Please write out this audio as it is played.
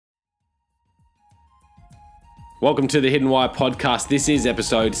Welcome to the Hidden Wire podcast. This is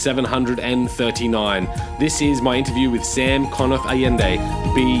episode 739. This is my interview with Sam Conniff Allende,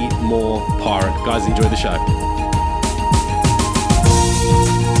 Be More Pirate. Guys, enjoy the show.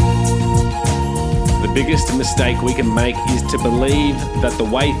 The biggest mistake we can make is to believe that the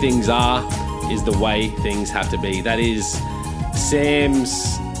way things are is the way things have to be. That is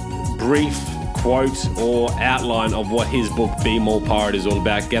Sam's brief quote or outline of what his book Be More Pirate is all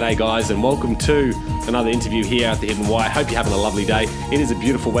about. G'day guys, and welcome to another interview here at the Hidden Wire. Hope you're having a lovely day. It is a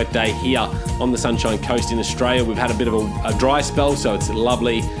beautiful wet day here on the Sunshine Coast in Australia. We've had a bit of a dry spell, so it's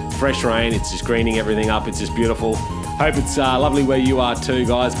lovely, fresh rain. It's just greening everything up. It's just beautiful. Hope it's lovely where you are too,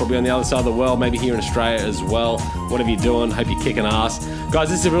 guys. Probably on the other side of the world, maybe here in Australia as well. Whatever you're doing, hope you're kicking ass. Guys,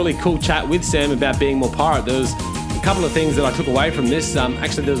 this is a really cool chat with Sam about being more pirate. There's a couple of things that I took away from this.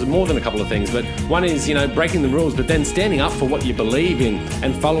 Actually, there's more than a couple of things, but one is, breaking the rules, but then standing up for what you believe in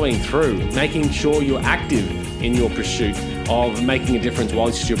and following through, making sure you're active in your pursuit of making a difference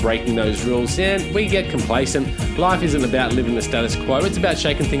whilst you're breaking those rules. And we get complacent. Life isn't about living the status quo. It's about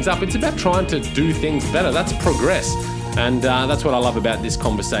shaking things up. It's about trying to do things better. That's progress. And that's what I love about this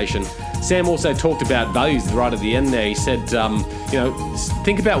conversation. Sam also talked about values right at the end there. He said,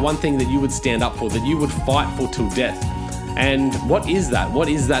 think about one thing that you would stand up for, that you would fight for till death. And what is that? What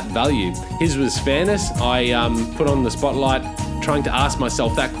is that value? His was fairness. I put on the spotlight trying to ask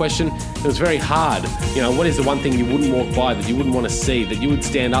myself that question. It was very hard. What is the one thing you wouldn't walk by, that you wouldn't want to see, that you would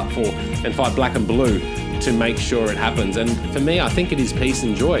stand up for and fight black and blue to make sure it happens? And for me, I think it is peace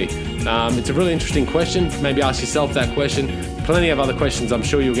and joy. It's a really interesting question. Maybe ask yourself that question. Plenty of other questions I'm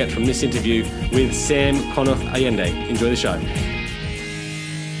sure you'll get from this interview with Sam Conniff Allende. Enjoy the show.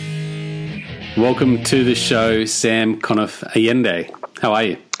 Welcome to the show, Sam Conniff Allende. How are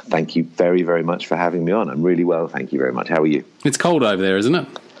you? Thank you very, very much for having me on. I'm really well, thank you very much. How are you? It's cold over there, isn't it?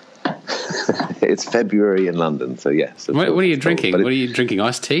 It's February in London, so yes. What are you drinking? What are you drinking?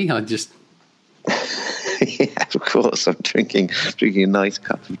 Iced tea? Yeah, of course. I'm drinking a nice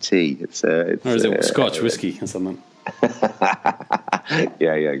cup of tea. Or is it Scotch whiskey or something?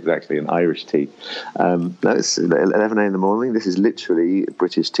 yeah, exactly. An Irish tea. No, it's 11 a.m. in the morning. This is literally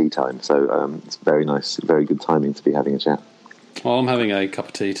British tea time, so it's very nice, very good timing to be having a chat. Well, I'm having a cup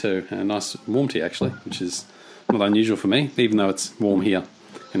of tea too, a nice warm tea actually, which is not unusual for me, even though it's warm here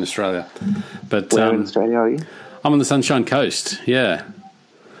in Australia. But where in Australia are you? I'm on the Sunshine Coast, yeah.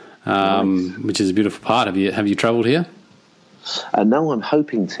 Nice. Which is a beautiful part. Have you travelled here? No, I'm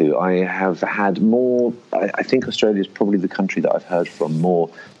hoping to. I have had more. I think Australia is probably the country that I've heard from more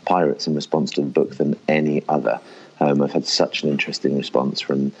pirates in response to the book than any other. I've had such an interesting response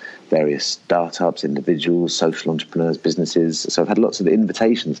from various startups, individuals, social entrepreneurs, businesses. So I've had lots of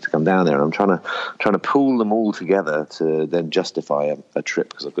invitations to come down there, and I'm trying to pool them all together to then justify a trip,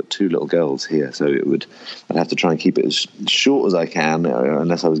 because I've got two little girls here. So I'd have to try and keep it as short as I can,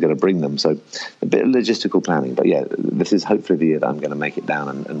 unless I was going to bring them. So a bit of logistical planning. But yeah, this is hopefully the year that I'm going to make it down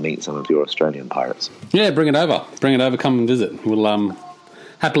and meet some of your Australian pirates. Yeah, bring it over. Come and visit. We'll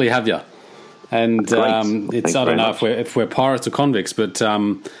happily have you. And it's, I don't know if we're pirates or convicts, but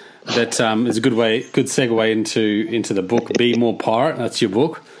that is a good segue into the book Be More Pirate. That's your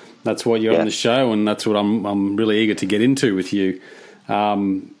book. That's what you're on the show, and that's what I'm really eager to get into with you. How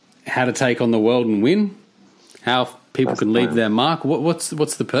to take on the world and win. How people can leave their mark. What's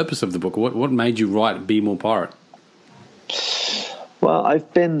the purpose of the book? What made you write Be More Pirate? Well,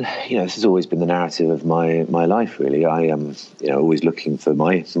 I've been, this has always been the narrative of my life, really. I am, always looking for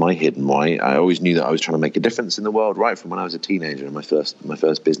my hidden why. I always knew that I was trying to make a difference in the world right from when I was a teenager in my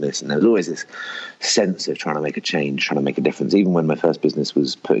first business. And there was always this sense of trying to make a change, trying to make a difference. Even when my first business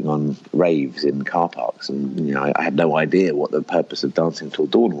was putting on raves in car parks. And, I had no idea what the purpose of Dancing Till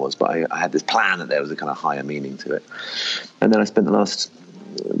Dawn was, but I had this plan that there was a kind of higher meaning to it. And then I spent the last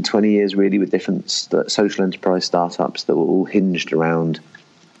 20 years really with different social enterprise startups that were all hinged around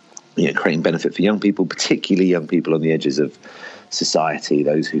creating benefit for young people, particularly young people on the edges of society,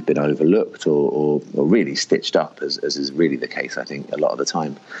 those who've been overlooked or really stitched up, as is really the case, I think, a lot of the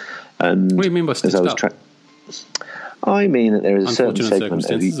time. And what do you mean by stitched up? I mean that there is a certain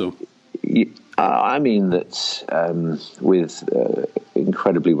segment of I mean that with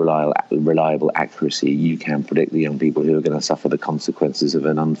incredibly reliable accuracy, you can predict the young people who are going to suffer the consequences of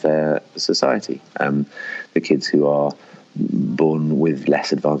an unfair society. The kids who are born with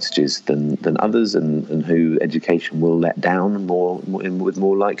less advantages than others, and who education will let down with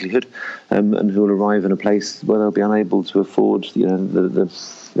more likelihood, and who will arrive in a place where they'll be unable to afford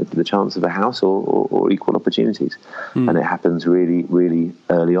the chance of a house or equal opportunities. And it happens really, really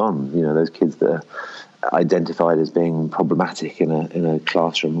early on. Those kids that identified as being problematic in a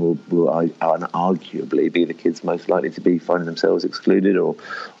classroom will arguably be the kids most likely to be finding themselves excluded or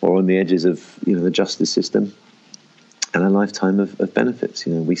on the edges of the justice system. And a lifetime of benefits.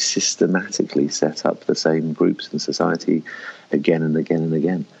 We systematically set up the same groups in society again and again and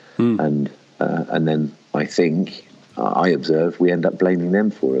again, and then I observe we end up blaming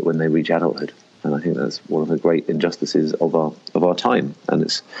them for it when they reach adulthood. And I think that's one of the great injustices of our time. And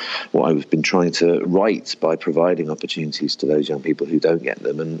it's what I've been trying to right by providing opportunities to those young people who don't get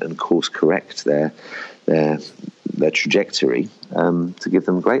them and course correct their trajectory to give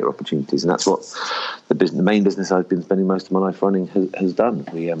them greater opportunities. And that's what the main business I've been spending most of my life running has done.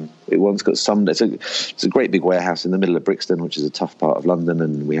 We once got it's a great big warehouse in the middle of Brixton, which is a tough part of London,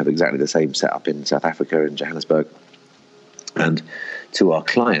 and we have exactly the same setup in South Africa, in Johannesburg. And to our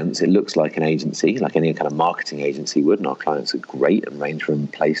clients, it looks like an agency, like any kind of marketing agency would. And our clients are great and range from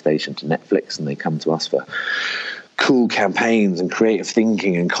PlayStation to Netflix, and they come to us for cool campaigns and creative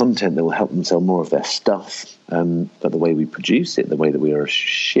thinking and content that will help them sell more of their stuff. But the way we produce it, the way that we are a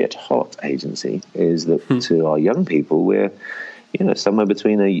shit hot agency, is that to our young people, we're somewhere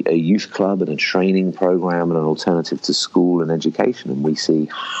between a youth club and a training program and an alternative to school and education. And we see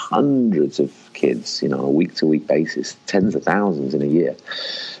hundreds of kids, on a week-to-week basis, tens of thousands in a year.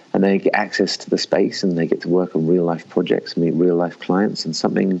 And they get access to the space and they get to work on real-life projects, meet real-life clients, and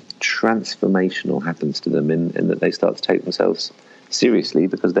something transformational happens to them in that they start to take themselves seriously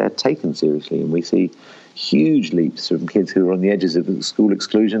because they're taken seriously. And we see huge leaps from kids who are on the edges of school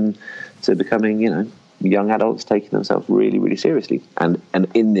exclusion to becoming, young adults taking themselves really, really seriously. And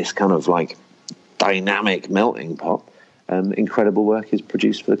in this kind of like dynamic melting pot, incredible work is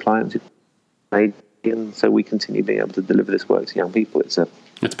produced for the clients. And so we continue being able to deliver this work to young people. It's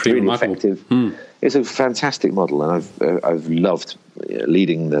pretty really effective. It's a fantastic model, and I've loved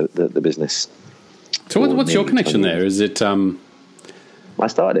leading the business. So what's your connection there? Is it? I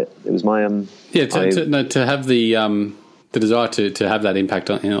started it. It was my to have the desire to have that impact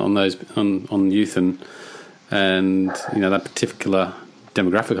on youth and that particular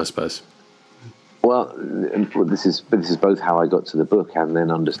demographic, I suppose. Well, this is both how I got to the book and then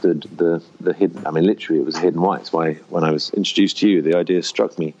understood the hidden. I mean, literally, it was a hidden why. It's why when I was introduced to you, the idea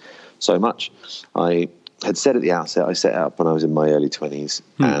struck me so much. I had said at the outset, I set out when I was in my early 20s,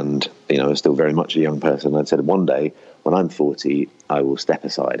 and I was still very much a young person. I'd said one day when I'm 40, I will step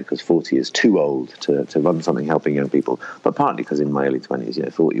aside because 40 is too old to run something helping young people. But partly because in my early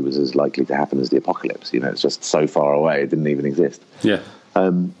 20s, 40 was as likely to happen as the apocalypse. It's just so far away; it didn't even exist. Yeah.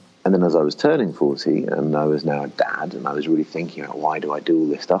 And then as I was turning 40 and I was now a dad, and I was really thinking about why do I do all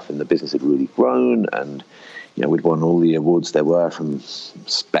this stuff, and the business had really grown, and we'd won all the awards there were, from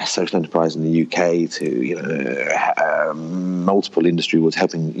best social enterprise in the UK to multiple industry awards,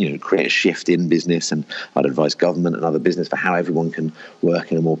 helping create a shift in business, and I'd advise government and other business for how everyone can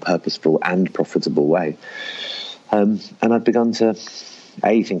work in a more purposeful and profitable way. And I'd begun to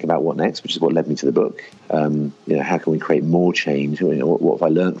think about what next, which is what led me to the book. How can we create more change? What have I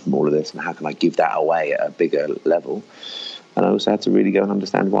learned from all of this, and how can I give that away at a bigger level? And I also had to really go and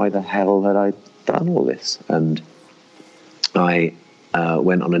understand why the hell had I done all this. And I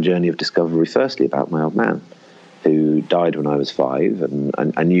went on a journey of discovery, firstly about my old man, who died when I was 5,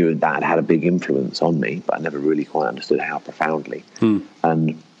 and I knew that had a big influence on me, but I never really quite understood how profoundly.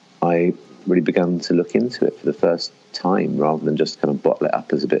 And I really began to look into it for the first time rather than just kind of bottle it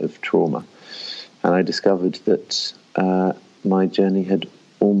up as a bit of trauma. And I discovered that my journey had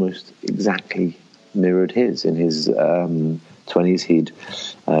almost exactly mirrored his. In his 20s, he'd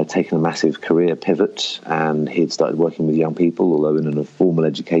taken a massive career pivot, and he'd started working with young people, although in a formal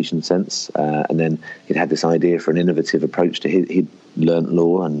education sense. And then he'd had this idea for an innovative approach to he'd learnt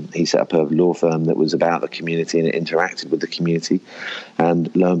law, and he set up a law firm that was about the community, and it interacted with the community.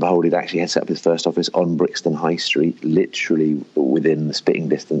 And lo and behold, he'd actually set up his first office on Brixton High Street, literally within the spitting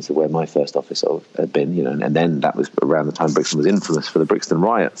distance of where my first office had been. And then that was around the time Brixton was infamous for the Brixton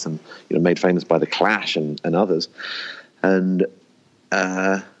riots, and made famous by the Clash and others. And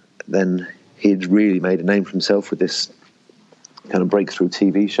then he'd really made a name for himself with this kind of breakthrough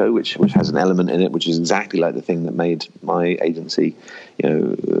TV show, which has an element in it which is exactly like the thing that made my agency,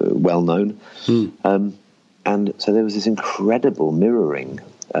 well known. And so there was this incredible mirroring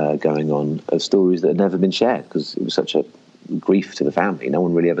going on of stories that had never been shared because it was such a grief to the family. No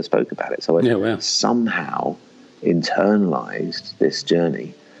one really ever spoke about it. So I somehow internalized this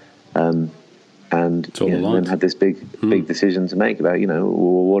journey. and then had this big decision to make about, well,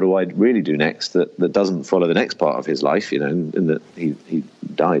 what do I really do next that doesn't follow the next part of his life, and that he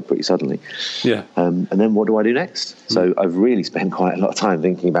died pretty suddenly. Yeah. And then what do I do next? So I've really spent quite a lot of time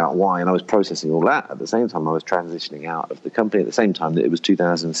thinking about why, and I was processing all that. At the same time, I was transitioning out of the company at the same time that it was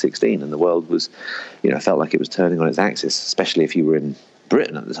 2016 and the world was, felt like it was turning on its axis, especially if you were in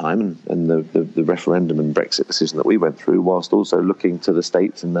Britain at the time, and the referendum and Brexit decision that we went through, whilst also looking to the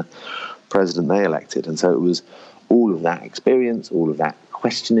States and the president they elected. And so it was all of that experience, all of that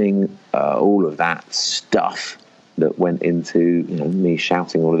questioning, all of that stuff that went into me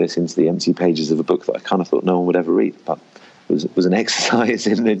shouting all of this into the empty pages of a book that I kind of thought no one would ever read. But it was an exercise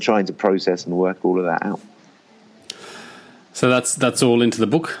in trying to process and work all of that out. So that's all into the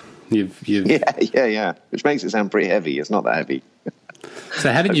book. You've Yeah. Which makes it sound pretty heavy. It's not that heavy.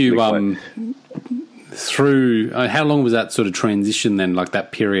 So how did you through? How long was that sort of transition then? Like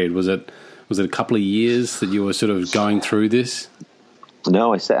that period, was it a couple of years that you were sort of going through this?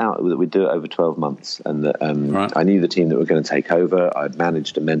 No, I set out that we'd do it over 12 months, and that right. I knew the team that were going to take over. I'd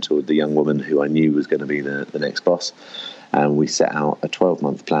managed and mentored the young woman who I knew was going to be the next boss, and we set out a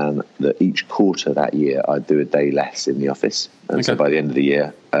 12-month plan that each quarter that year I'd do a day less in the office, and so by the end of the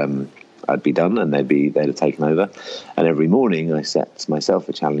year I'd be done and they'd have taken over. And every morning I set myself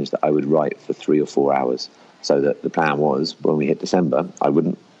a challenge that I would write for 3 or 4 hours, so that the plan was when we hit December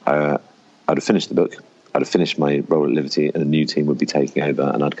I'd have finished the book, I'd have finished my role at Liberty, and a new team would be taking over,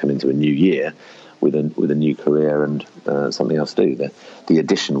 and I'd come into a new year with a new career and something else to do. The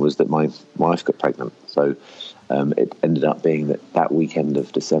addition was that my wife got pregnant, so it ended up being that week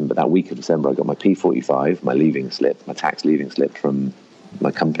of December, I got my P45, my leaving slip, my tax leaving slip from my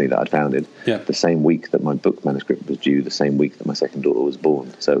company that I'd founded, the same week that my book manuscript was due, the same week that my second daughter was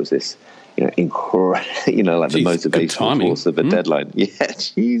born. So it was this, incredible, like the motivational force of a deadline. Yeah,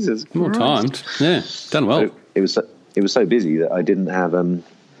 Jesus Christ. Well timed. Yeah, done well. So it was so busy that I didn't have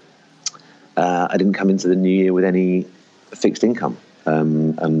I didn't come into the new year with any fixed income.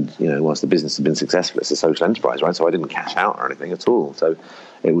 And whilst the business had been successful, it's a social enterprise, right? So I didn't cash out or anything at all. So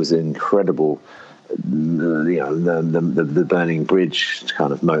it was incredible. The burning bridge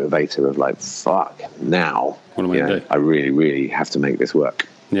kind of motivator of like, fuck, now what am I going to do? I really, really have to make this work.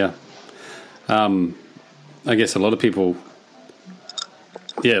 Yeah. I guess a lot of people,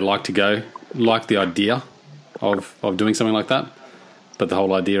 like the idea of doing something like that, but the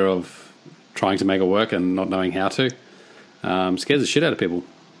whole idea of trying to make it work and not knowing how to scares the shit out of people.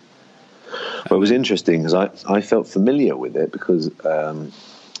 Well, it was interesting because I felt familiar with it because, I'm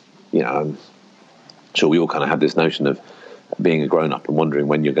sure we all kind of have this notion of being a grown-up and wondering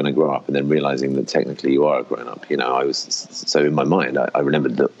when you're going to grow up, and then realizing that technically you are a grown-up. I was so in my mind, I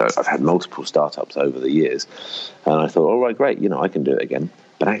remembered that I've had multiple startups over the years, and I thought, all right, great, I can do it again.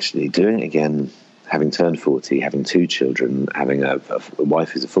 But actually doing it again, having turned 40, having 2 children, having a wife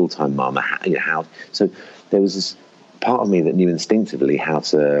who's a full-time mum, so there was this part of me that knew instinctively how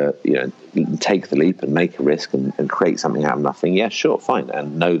to, take the leap and make a risk and create something out of nothing. Yeah, sure, fine,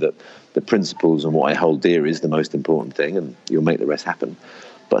 and know that the principles and what I hold dear is the most important thing, and you'll make the rest happen.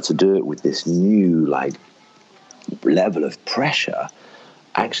 But to do it with this new level of pressure,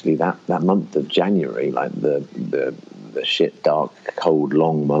 actually that month of January, like the shit, dark, cold,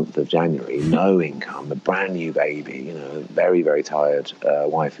 long month of January, no income, a brand new baby, very, very tired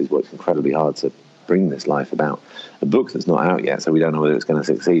wife who's worked incredibly hard to bring this life about, a book that's not out yet, so we don't know whether it's going to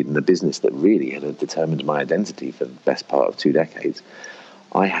succeed, and the business that really had determined my identity for the best part of 2 decades.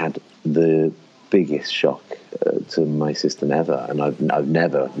 I had the biggest shock to my system ever, and I've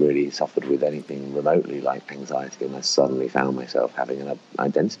never really suffered with anything remotely like anxiety, and I suddenly found myself having an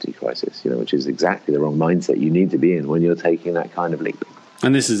identity crisis, which is exactly the wrong mindset you need to be in when you're taking that kind of leap.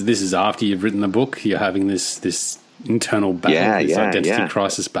 And this is after you've written the book, you're having this internal battle, identity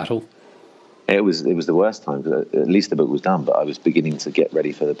crisis battle. It was the worst time, because at least the book was done, but I was beginning to get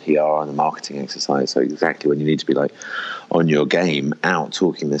ready for the PR and the marketing exercise. So exactly when you need to be on your game, out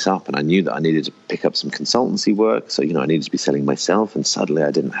talking this up, and I knew that I needed to pick up some consultancy work. So I needed to be selling myself, and suddenly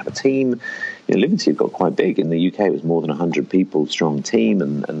I didn't have a team. Liberty had got quite big in the UK. It was more than 100 people strong team,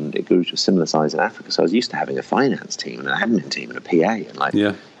 and it grew to a similar size in Africa. So I was used to having a finance team and an admin team and a PA,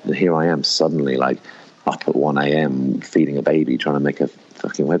 and here I am suddenly up at 1 a.m. feeding a baby, trying to make a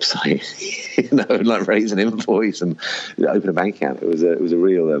fucking website, raise an invoice and open a bank account. It was a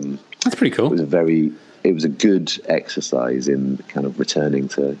real. That's pretty cool. It was a good exercise in kind of returning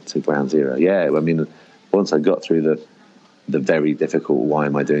to ground zero. Yeah, I mean, once I got through the very difficult "why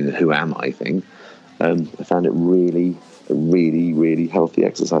am I doing it? Who am I?" thing, I found it really a really, really healthy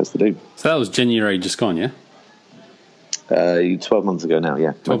exercise to do. So that was January just gone, yeah? 12 months ago now.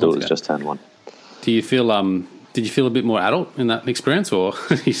 Yeah, my daughter's just turned 1. Do you feel did you feel a bit more adult in that experience, or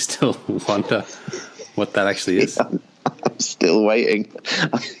do you still wonder what that actually is? I'm still waiting.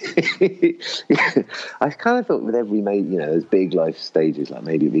 I kind of thought with every those big life stages, like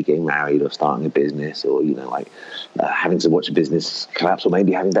maybe getting married or starting a business, or having to watch a business collapse, or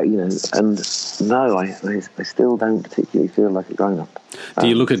maybe having that, and no, I still don't particularly feel like a grown up. Do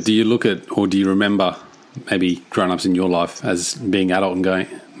you look at, or do you remember maybe grown ups in your life as being adult and going,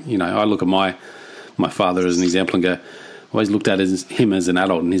 I look at my father as an example and go, I always looked at him as an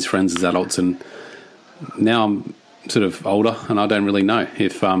adult and his friends as adults, and now I'm sort of older and I don't really know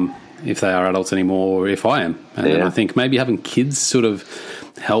if they are adults anymore or if I am. And then I think maybe having kids sort of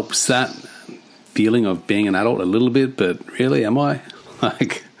helps that feeling of being an adult a little bit, but really, am I? Well,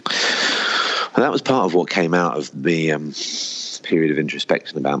 that was part of what came out of the period of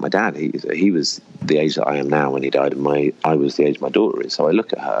introspection about my dad. He was the age that I am now when he died, and I was the age my daughter is. So I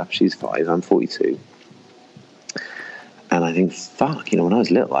look at her, she's 5, I'm 42. And I think, fuck, when I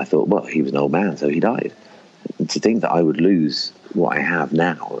was little, I thought, well, he was an old man, so he died. And to think that I would lose what I have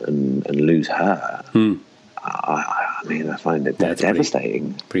now and lose her, I find it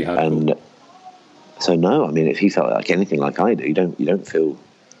devastating. Pretty hard. And so, no, if he felt like anything like I do, you don't feel,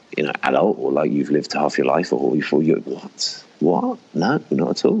 adult or like you've lived half your life, or you feel what? No, not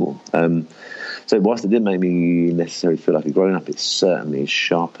at all. So whilst it didn't make me necessarily feel like a grown-up, it certainly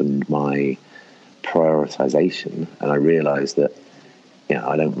sharpened my prioritization, and I realized that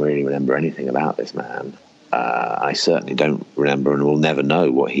I don't really remember anything about this man. I certainly don't remember and will never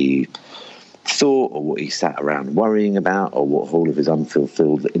know what he thought or what he sat around worrying about, or what all of his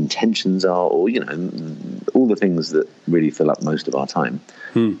unfulfilled intentions are, or all the things that really fill up most of our time.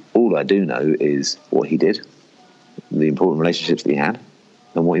 All I do know is what he did, the important relationships that he had,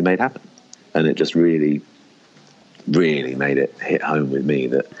 and what he made happen. And it just really, really made it hit home with me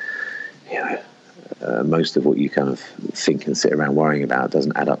that most of what you kind of think and sit around worrying about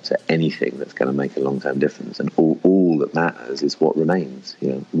doesn't add up to anything that's going to make a long-term difference. And all that matters is what remains.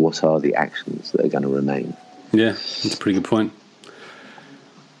 What are the actions that are going to remain? Yeah, that's a pretty good point.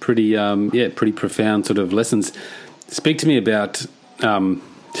 Pretty profound sort of lessons. Speak to me about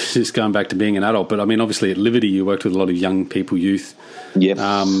just going back to being an adult, but obviously at Liberty you worked with a lot of young people, youth.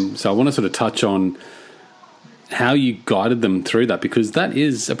 Yeah. So I want to sort of touch on how you guided them through that, because that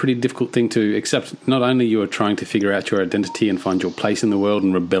is a pretty difficult thing to accept. Not only you are trying to figure out your identity and find your place in the world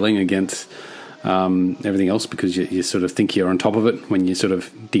and rebelling against everything else because you sort of think you're on top of it when you sort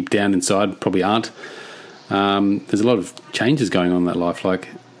of deep down inside probably aren't. There's a lot of changes going on in that life. Like,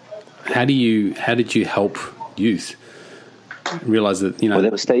 how did you help youth realize that, Well,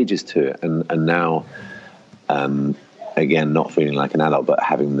 there were stages to it, and now, again, not feeling like an adult, but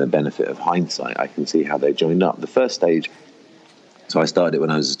having the benefit of hindsight, I can see how they joined up. The first stage, so I started it when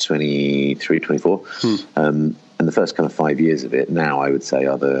I was 23, 24, and the first kind of 5 years of it, now I would say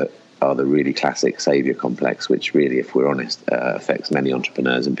are the really classic saviour complex, which really, if we're honest, affects many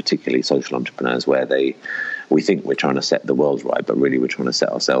entrepreneurs, and particularly social entrepreneurs, where we think we're trying to set the world right, but really we're trying to set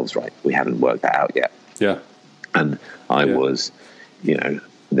ourselves right. We haven't worked that out yet. Yeah. And I was,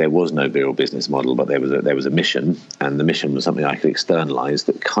 there was no viral business model, but there was a mission, and the mission was something I could externalize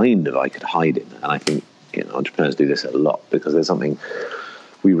that kind of I could hide in. And I think entrepreneurs do this a lot, because there's something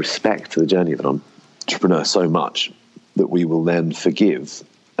we respect the journey of an entrepreneur so much that we will then forgive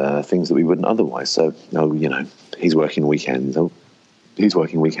things that we wouldn't otherwise. So, he's working weekends. He's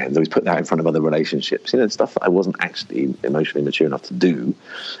put that in front of other relationships, stuff that I wasn't actually emotionally mature enough to do.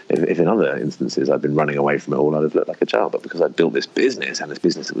 If in other instances I'd been running away from it all, I'd have looked like a child. But because I built this business, and this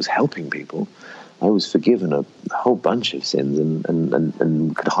business that was helping people, I was forgiven a whole bunch of sins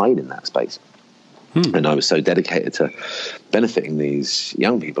and could hide in that space. And I was so dedicated to benefiting these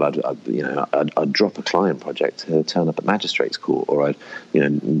young people. I'd drop a client project to turn up at magistrate's court, or I'd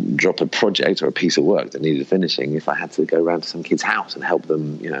drop a project or a piece of work that needed finishing if I had to go around to some kid's house and help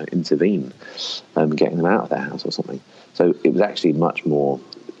them, intervene, getting them out of their house or something. So it was actually much more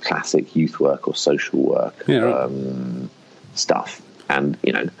classic youth work or social work stuff. And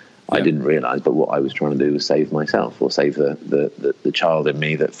I didn't realise, but what I was trying to do was save myself, or save the child in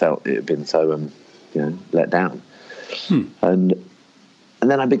me that felt it had been so let down. And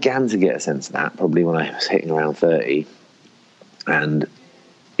then I began to get a sense of that probably when I was hitting around 30, and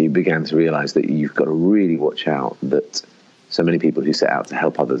you began to realise that you've got to really watch out that so many people who set out to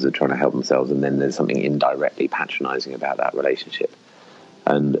help others are trying to help themselves, and then there's something indirectly patronising about that relationship.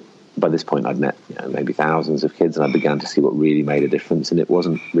 And by this point I'd met maybe thousands of kids, and I began to see what really made a difference. And it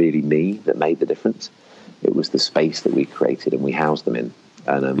wasn't really me that made the difference, it was the space that we created and we housed them in.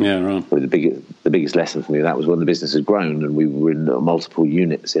 And probably the biggest lesson for me, that was when the business had grown and we were in multiple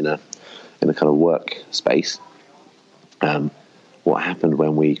units in in a kind of work space. What happened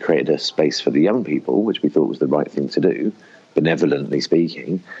when we created a space for the young people, which we thought was the right thing to do, benevolently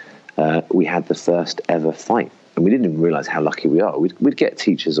speaking, we had the first ever fight. And we didn't even realise how lucky we are. We'd get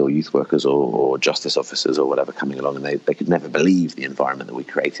teachers or youth workers or justice officers or whatever coming along, and they could never believe the environment that we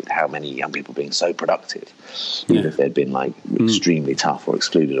created, how many young people being so productive, even if they'd been like extremely tough or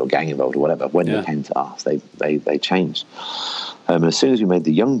excluded or gang involved or whatever. When they came to us, they changed. As soon as we made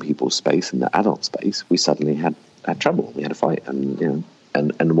the young people space and the adult space, we suddenly had trouble. We had a fight, and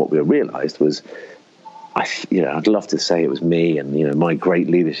what we realised was, I'd love to say it was me and my great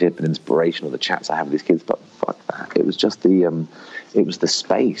leadership and inspiration or the chats I have with these kids, but fuck that. It was just the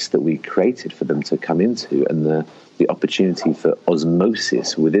space that we created for them to come into, and the opportunity for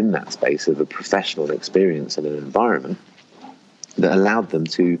osmosis within that space of a professional experience and an environment that allowed them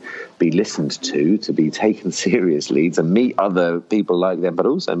to be listened to be taken seriously, to meet other people like them, but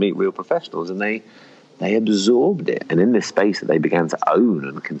also meet real professionals, and they absorbed it. And in this space that they began to own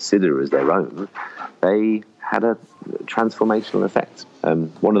and consider as their own, they had a transformational effect.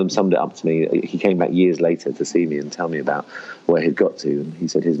 One of them summed it up to me. He came back years later to see me and tell me about where he'd got to. And he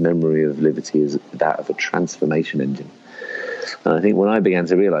said his memory of Liberty is that of a transformation engine. And I think when I began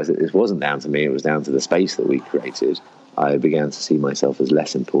to realise that this wasn't down to me, it was down to the space that we created, I began to see myself as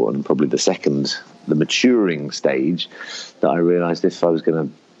less important. And probably the maturing stage, that I realised if I was going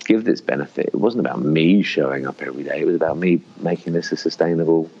to give this benefit, it wasn't about me showing up every day. It was about me making this a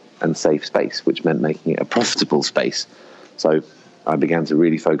sustainable and safe space, which meant making it a profitable space. So I began to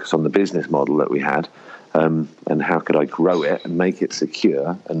really focus on the business model that we had, and how could I grow it and make it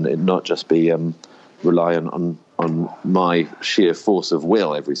secure, and it not just be reliant on my sheer force of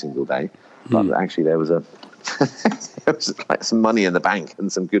will every single day, but actually there was there was like some money in the bank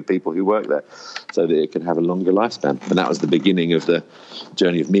and some good people who worked there, so that it could have a longer lifespan. And that was the beginning of the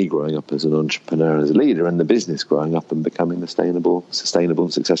journey of me growing up as an entrepreneur and as a leader, and the business growing up and becoming the sustainable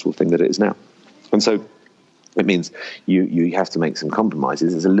and successful thing that it is now. And so it means you have to make some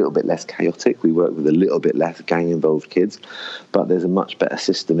compromises. It's a little bit less chaotic. We work with a little bit less gang-involved kids, but there's a much better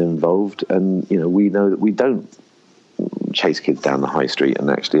system involved. And we know that we don't chase kids down the high street, and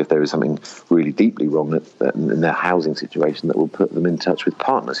actually if there is something really deeply wrong in their housing situation, that will put them in touch with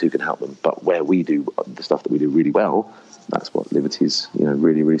partners who can help them. But where we do the stuff that we do really well, that's what Liberty's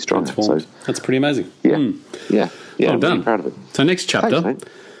really, really strong at. So that's pretty amazing. Yeah. Well I'm done. really proud of it. So next chapter.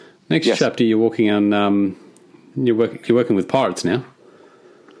 Thanks, chapter, you're walking on. You're working with pirates now.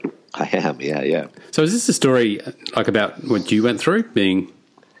 I am. Yeah. So is this a story like about what you went through, being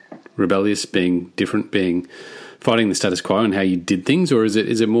rebellious, being different, fighting the status quo, and how you did things, or is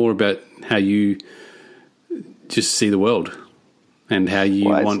it more about how you just see the world and how you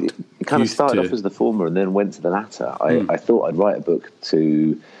want? It kind of started off as the former and then went to the latter. I thought I'd write a book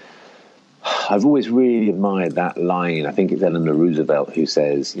to. I've always really admired that line. I think it's Eleanor Roosevelt who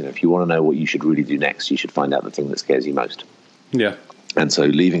says, if you want to know what you should really do next, you should find out the thing that scares you most. Yeah. And so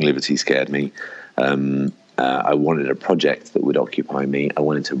leaving Liberty scared me. I wanted a project that would occupy me. I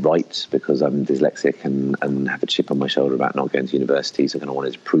wanted to write because I'm dyslexic and have a chip on my shoulder about not going to university, so I kind of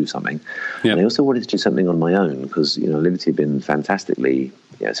wanted to prove something. Yep. And I also wanted to do something on my own because, Liberty had been fantastically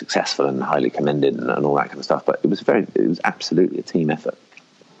successful and highly commended and all that kind of stuff, but it was absolutely a team effort.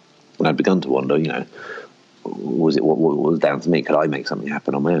 And I'd begun to wonder, was it what was down to me? Could I make something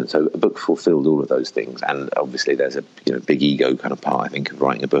happen on my own? So a book fulfilled all of those things. And obviously there's a big ego kind of part, I think, of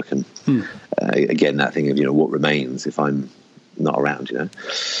writing a book. And again, that thing of, what remains if I'm not around,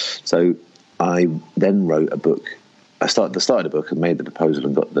 So I then wrote a book. I started a book and made the proposal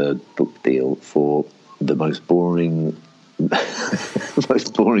and got the book deal for the most boring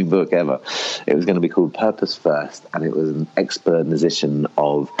book ever. It was going to be called Purpose First, and it was an exposition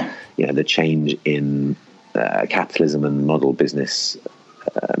of the change in capitalism and modern business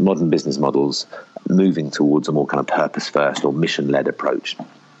models moving towards a more kind of purpose first or mission led approach.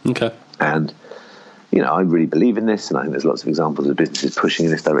 Okay. And I really believe in this, and I think there's lots of examples of businesses pushing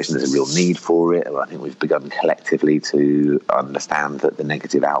in this direction. There's a real need for it. I think we've begun collectively to understand that the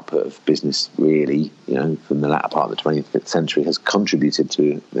negative output of business really, from the latter part of the 20th century has contributed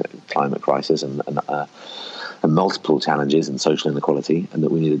to the climate crisis and multiple challenges and social inequality, and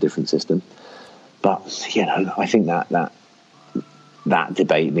that we need a different system. But, I think that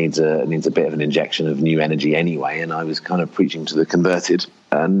debate needs a bit of an injection of new energy anyway, and I was kind of preaching to the converted,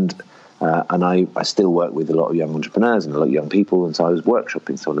 and I still work with a lot of young entrepreneurs and a lot of young people, and so I was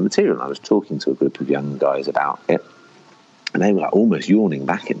workshopping some of the material, and I was talking to a group of young guys about it. And they were like almost yawning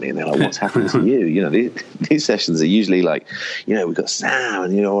back at me, and they're like, "What's happened to you?" You know, these sessions are usually like, you know, we've got Sam,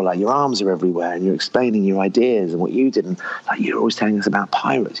 and like your arms are everywhere, and you're explaining your ideas and what you did, and like you're always telling us about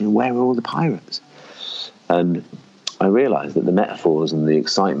pirates. You know, where are all the pirates? And I realised that the metaphors and the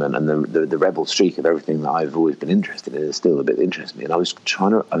excitement and the rebel streak of everything that I've always been interested in is still a bit that interests me. And I was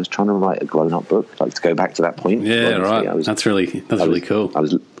trying to write a grown-up book, like to go back to that point. Yeah, right. That's really cool.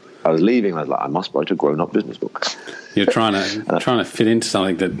 I was leaving. I was like, I must write a grown-up business book. You're trying to fit into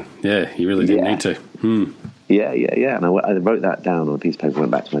something that, you really didn't need to. Yeah. And I wrote that down on a piece of paper,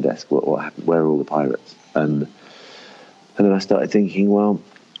 went back to my desk. What happened? Where are all the pirates? And then I started thinking, well,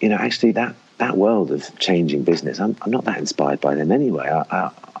 you know, actually that world of changing business, I'm not that inspired by them anyway.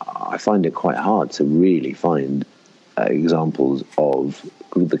 I find it quite hard to really find examples of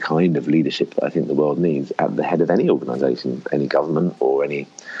the kind of leadership that I think the world needs at the head of any organisation, any government or any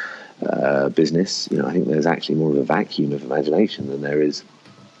business. You know, I think there's actually more of a vacuum of imagination than there is,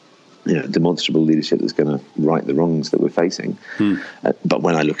 you know, demonstrable leadership that's going to right the wrongs that we're facing. But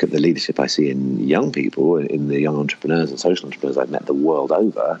when I look at the leadership I see in young people, in the young entrepreneurs and social entrepreneurs I've met the world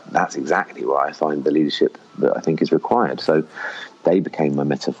over, that's exactly where I find the leadership that I think is required. So they became my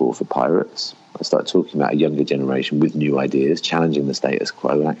metaphor for pirates. I started talking about a younger generation with new ideas, challenging the status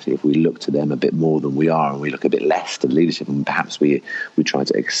quo. And actually, if we look to them a bit more than we are, and we look a bit less to leadership, and perhaps we try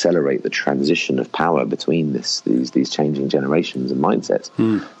to accelerate the transition of power between these changing generations and mindsets,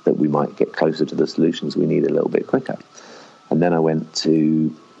 that we might get closer to the solutions we need a little bit quicker. And then I went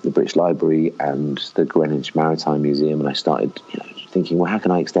to the British Library and the Greenwich Maritime Museum, and I started thinking, well, how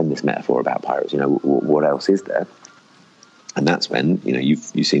can I extend this metaphor about pirates? You know, what else is there? And that's when, you know, you've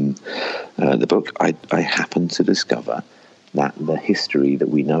seen the book. I happened to discover that the history that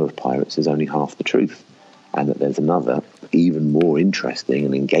we know of pirates is only half the truth, and that there's another, even more interesting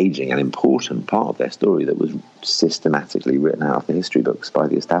and engaging and important part of their story that was systematically written out of the history books by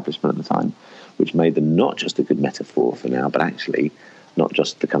the establishment at the time, which made them not just a good metaphor for now, but actually not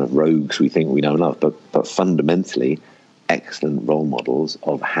just the kind of rogues we think we know and love, but fundamentally excellent role models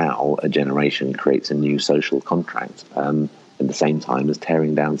of how a generation creates a new social contract, at the same time as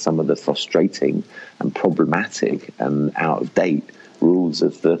tearing down some of the frustrating and problematic and out of date rules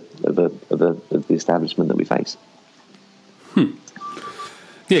of the establishment that we face. Yeah,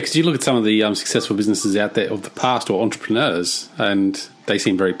 because you look at some of the successful businesses out there of the past, or entrepreneurs, and they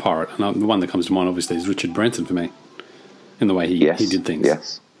seem very pirate. And the one that comes to mind, obviously, is Richard Branson for me, in the way he did things.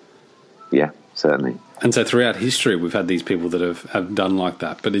 Yes. Yeah, certainly. And so throughout history, we've had these people that have done like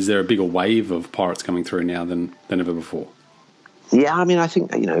that. But is there a bigger wave of pirates coming through now than ever before? Yeah, I mean, I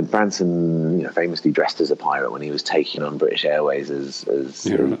think, you know, Branson, you know, famously dressed as a pirate when he was taking on British Airways as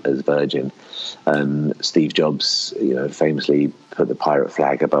Virgin. Steve Jobs, you know, famously put the pirate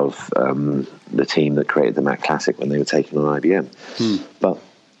flag above the team that created the Mac Classic when they were taking on IBM. But,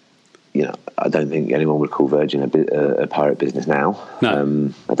 you know, I don't think anyone would call Virgin a pirate business now.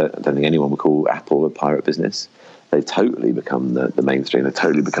 No. I don't think anyone would call Apple a pirate business. They've totally become the mainstream. They've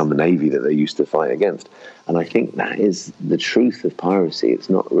totally become the navy that they used to fight against. And I think that is the truth of piracy. It's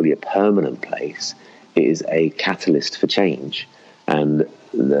not really a permanent place. It is a catalyst for change. And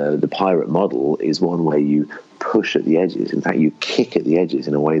the pirate model is one where you push at the edges. In fact, you kick at the edges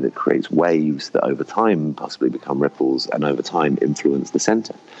in a way that creates waves that over time possibly become ripples and over time influence the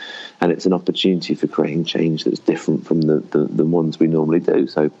center. And it's an opportunity for creating change that's different from the ones we normally do.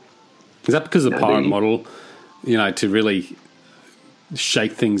 So, is that because the pirate model, you know, to really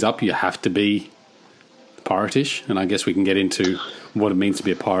shake things up, you have to be piratish? And I guess we can get into what it means to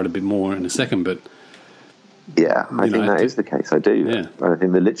be a pirate a bit more in a second, but... Yeah, I think that is the case. I do. Yeah. I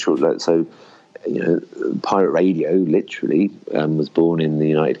think the literal... So, you know, pirate radio literally was born in the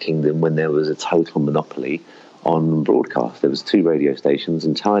United Kingdom when there was a total monopoly on broadcast. There was 2 radio stations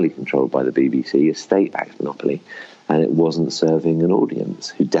entirely controlled by the BBC, a state-backed monopoly, and it wasn't serving an audience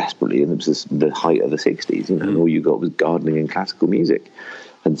who desperately, and it was the height of the 60s, you know, and all you got was gardening and classical music.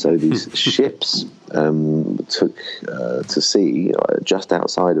 And so these ships took to sea just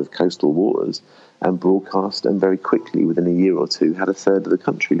outside of coastal waters and broadcast, and very quickly, within a year or two, had a third of the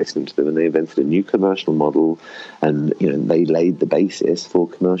country listening to them, and they invented a new commercial model, and, you know, they laid the basis for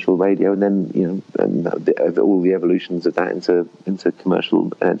commercial radio, and then, you know, and all the evolutions of that into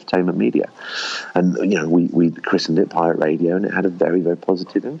commercial entertainment media. And, you know, we christened it pirate radio, and it had a very, very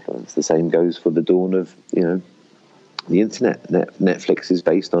positive influence. The same goes for the dawn of, you know, the internet. Netflix is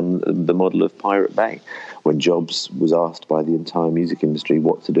based on the model of Pirate Bay. When Jobs was asked by the entire music industry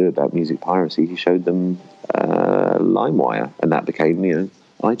what to do about music piracy, he showed them LimeWire, and that became, you know,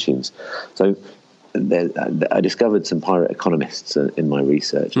 iTunes. So I discovered some pirate economists in my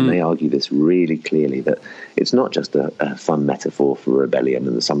research, and they argue this really clearly, that it's not just a fun metaphor for rebellion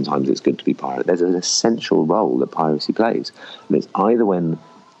and that sometimes it's good to be pirate. There's an essential role that piracy plays. And it's either when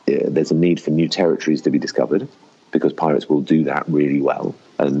there's a need for new territories to be discovered, because pirates will do that really well.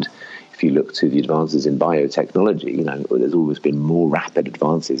 And if you look to the advances in biotechnology, you know, there's always been more rapid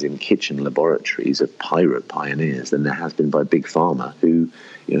advances in kitchen laboratories of pirate pioneers than there has been by big pharma, who,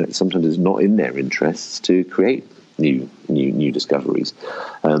 you know, sometimes it's not in their interests to create new discoveries,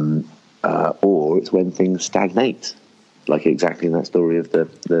 or it's when things stagnate, like exactly in that story of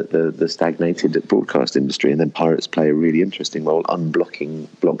the stagnated broadcast industry, and then pirates play a really interesting role unblocking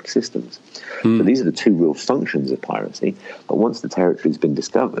blocked systems. So these are the two real functions of piracy. But once the territory's been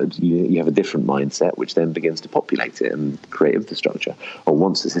discovered, you have a different mindset, which then begins to populate it and create infrastructure. Or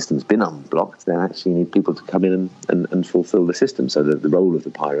once the system's been unblocked, then actually you need people to come in and fulfill the system, so that the role of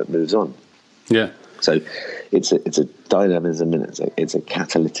the pirate moves on. Yeah. So it's a dynamism, and it's a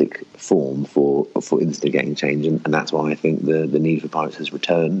catalytic form for instigating change, and that's why I think the need for pirates has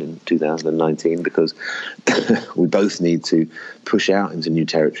returned in 2019, because we both need to push out into new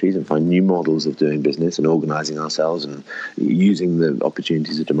territories and find new models of doing business and organising ourselves and using the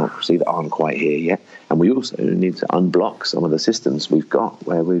opportunities of democracy that aren't quite here yet. And we also need to unblock some of the systems we've got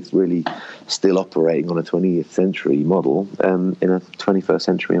where we're really still operating on a 20th century model in a 21st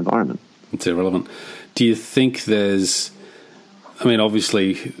century environment. It's irrelevant. Do you think there's, I mean,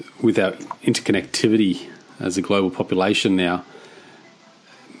 obviously, with our interconnectivity as a global population now,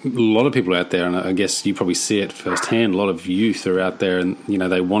 a lot of people out there, and I guess you probably see it firsthand, a lot of youth are out there and, you know,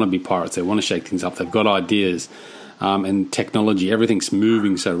 they want to be pirates, they want to shake things up, they've got ideas, and technology, everything's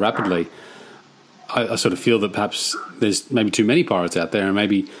moving so rapidly. I sort of feel that perhaps there's maybe too many pirates out there, and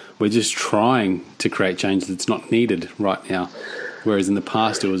maybe we're just trying to create change that's not needed right now. Whereas in the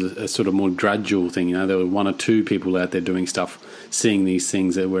past, it was a sort of more gradual thing. You know, there were one or two people out there doing stuff, seeing these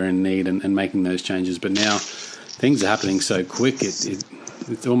things that were in need and making those changes. But now things are happening so quick,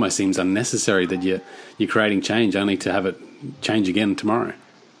 it almost seems unnecessary that you're creating change only to have it change again tomorrow.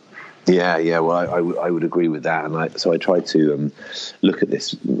 Yeah. Well, I would agree with that, and so I try to look at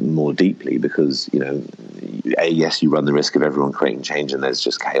this more deeply, because, you know, yes, you run the risk of everyone creating change and there's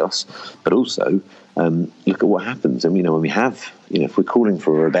just chaos, but also look at what happens. And, you know, when we have, you know, if we're calling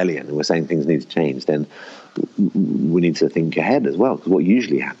for a rebellion and we're saying things need to change, then we need to think ahead as well, because what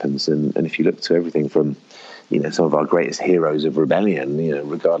usually happens, and if you look to everything from, you know, some of our greatest heroes of rebellion, you know,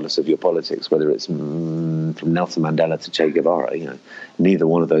 regardless of your politics, whether it's from Nelson Mandela to Che Guevara, you know, neither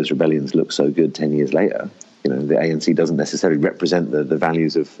one of those rebellions looks so good 10 years later. You know, the ANC doesn't necessarily represent the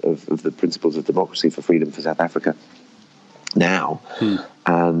values of the principles of democracy for freedom for South Africa now.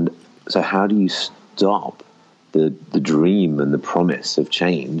 And so how do you stop the dream and the promise of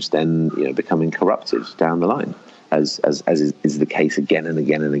change then, you know, becoming corrupted down the line, as is the case again and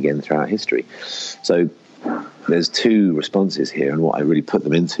again and again throughout history? So there's two responses here, and what I really put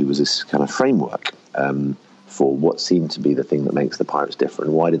them into was this kind of framework for what seemed to be the thing that makes the pirates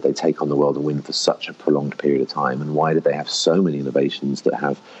different. Why did they take on the world and win for such a prolonged period of time? And why did they have so many innovations that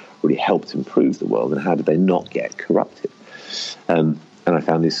have really helped improve the world? And how did they not get corrupted? And I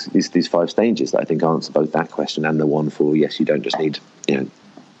found these 5 stages that I think answer both that question and the one for, yes, you don't just need, you know,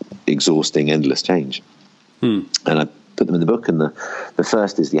 exhausting, endless change. And I put them in the book, and the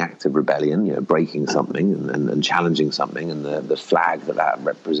first is the act of rebellion, you know, breaking something and challenging something, and the flag that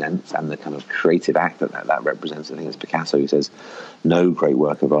represents, and the kind of creative act that represents. I think it's Picasso who says, no great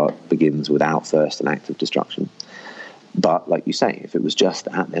work of art begins without first an act of destruction. But like you say, if it was just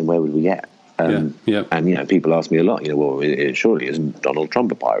that, then where would we get? And, you know, people ask me a lot, you know, well, it surely isn't Donald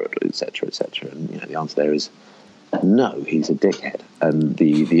Trump a pirate, et cetera, et cetera. And, you know, the answer there is no, he's a dickhead. And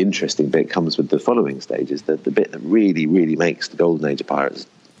the interesting bit comes with the following stages, the bit that really, really makes the golden age of pirates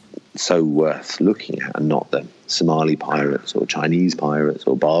so worth looking at, and not the Somali pirates or Chinese pirates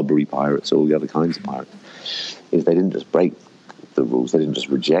or Barbary pirates or all the other kinds of pirates, is they didn't just break the rules, they didn't just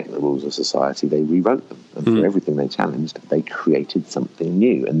reject the rules of society, they rewrote them. And for everything they challenged, they created something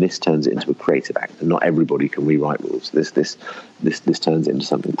new. And this turns it into a creative act. And not everybody can rewrite rules. This turns it into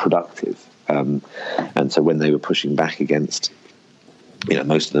something productive. And so when they were pushing back against, you know,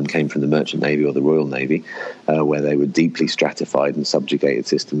 most of them came from the Merchant Navy or the Royal Navy, where they were deeply stratified and subjugated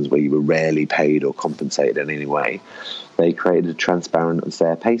systems where you were rarely paid or compensated in any way. They created a transparent and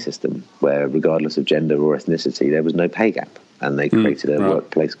fair pay system where, regardless of gender or ethnicity, there was no pay gap. And they created a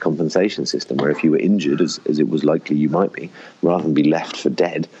workplace compensation system where if you were injured, as it was likely you might be, rather than be left for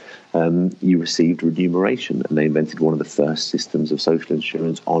dead, you received remuneration, and they invented one of the first systems of social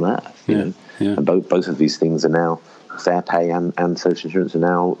insurance on earth. You know? And both of these things are now fair pay and social insurance are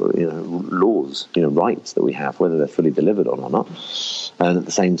now laws, rights that we have, whether they're fully delivered on or not. And at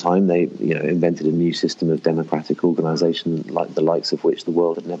the same time, they invented a new system of democratic organisation like the likes of which the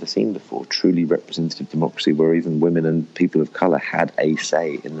world had never seen before. Truly representative democracy, where even women and people of colour had a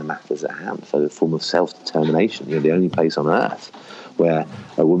say in the matters at hand. So a form of self-determination. The only place on earth where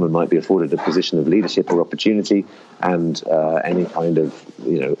a woman might be afforded a position of leadership or opportunity and any kind of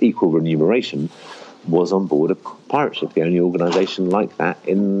equal remuneration was on board a pirate ship, the only organisation like that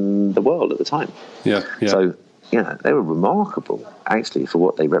in the world at the time. So they were remarkable actually for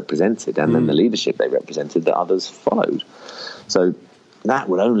what they represented, and then the leadership they represented that others followed. So that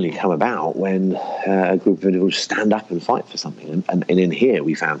would only come about when a group of individuals stand up and fight for something. And in here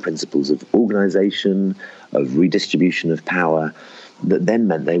we found principles of organisation, of redistribution of power, that then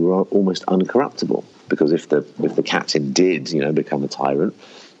meant they were almost uncorruptible. Because if the captain did, become a tyrant,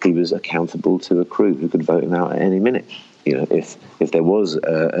 he was accountable to a crew who could vote him out at any minute. If there was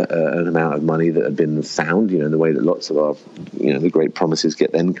an amount of money that had been found, in the way that lots of our, the great promises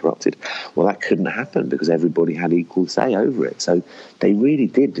get then corrupted, well, that couldn't happen because everybody had equal say over it. So they really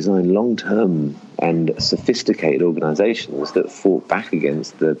did design long-term and sophisticated organisations that fought back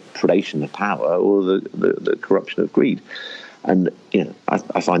against the predation of power or the corruption of greed. And,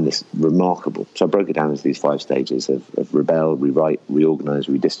 I find this remarkable. So I broke it down into these 5 stages of rebel, rewrite, reorganise,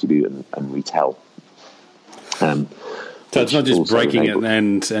 redistribute, and retell. So it's not just breaking it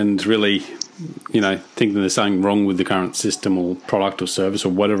and really, thinking there's something wrong with the current system or product or service or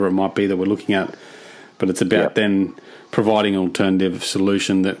whatever it might be that we're looking at, but it's about then providing an alternative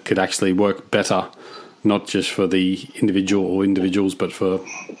solution that could actually work better, not just for the individual or individuals, but for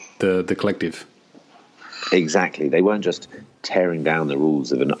the collective. Exactly. They weren't just tearing down the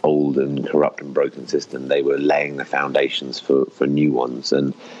rules of an old and corrupt and broken system. They were laying the foundations for new ones.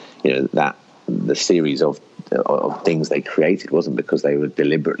 And, that the series of things they created wasn't because they were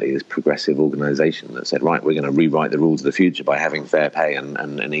deliberately this progressive organisation that said, right, we're going to rewrite the rules of the future by having fair pay and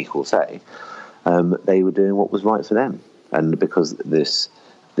an equal say. They were doing what was right for them. And because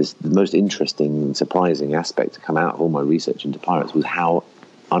the most interesting and surprising aspect to come out of all my research into pirates was how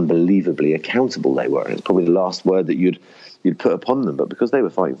unbelievably accountable they were. And it's probably the last word that you'd put upon them, but because they were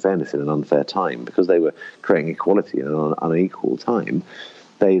fighting fairness in an unfair time, because they were creating equality in an unequal time,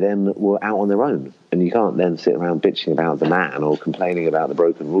 they then were out on their own. And you can't then sit around bitching about the man or complaining about the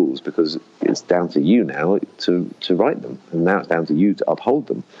broken rules, because it's down to you now to write them, and now it's down to you to uphold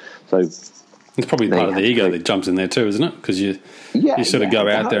them. So it's probably part of the ego that jumps in there too, isn't it? Because you sort of go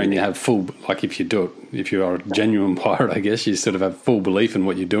out there and you have full, like if you are a genuine pirate, I guess, you sort of have full belief in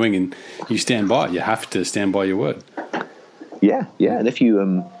what you're doing and you stand by it. You have to stand by your word. Yeah. And if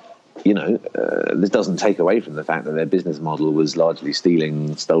you, this doesn't take away from the fact that their business model was largely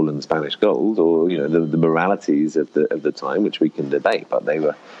stealing stolen Spanish gold, or the moralities of the time, which we can debate, but they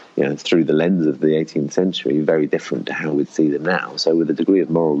were, through the lens of the 18th century, very different to how we'd see them now. So with a degree of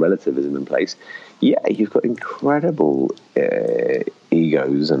moral relativism in place, you've got incredible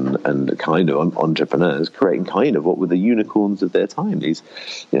egos and kind of entrepreneurs creating kind of what were the unicorns of their time. These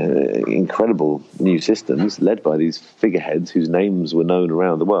incredible new systems led by these figureheads whose names were known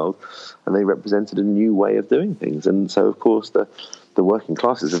around the world, and they represented a new way of doing things. And so, of course, the working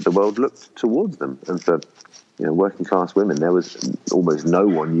classes of the world looked towards them. And for working class women, there was almost no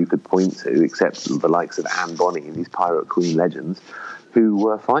one you could point to except the likes of Anne Bonny, these pirate queen legends, who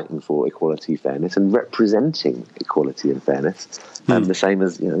were fighting for equality, fairness, and representing equality and fairness. The same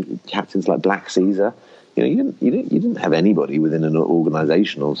as captains like Black Caesar. You didn't have anybody within an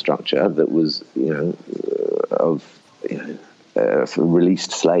organisational structure that was a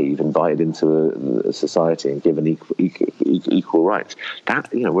released slave invited into a society and given equal rights. That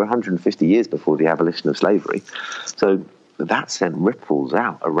we're 150 years before the abolition of slavery, so that sent ripples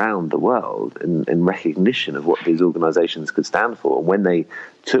out around the world in recognition of what these organisations could stand for. And when they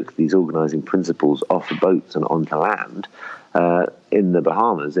took these organising principles off boats and onto land, in the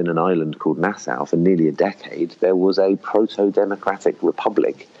Bahamas, in an island called Nassau, for nearly a decade, there was a proto-democratic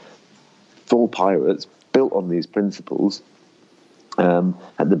republic for pirates built on these principles.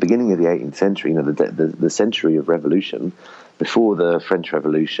 At the beginning of the 18th century, the century of revolution, before the French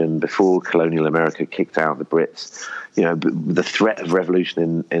Revolution, before colonial America kicked out the Brits, the threat of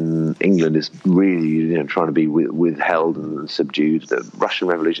revolution in England is really, trying to be withheld and subdued. The Russian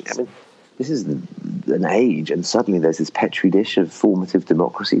Revolution, this is an age, and suddenly there's this petri dish of formative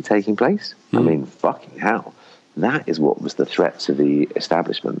democracy taking place. Fucking hell. That is what was the threat to the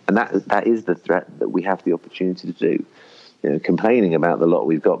establishment. And that is the threat that we have the opportunity to do. complaining about the lot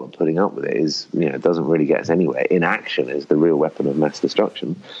we've got, but putting up with it is, doesn't really get us anywhere. Inaction is the real weapon of mass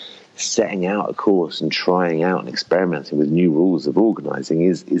destruction. Setting out a course and trying out and experimenting with new rules of organising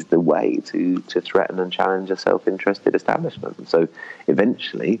is the way to threaten and challenge a self-interested establishment. And so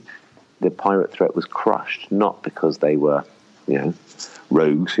eventually the pirate threat was crushed, not because they were,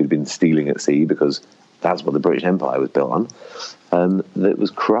 rogues who'd been stealing at sea, because that's what the British Empire was built on. That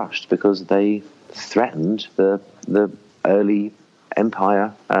was crushed because they threatened the early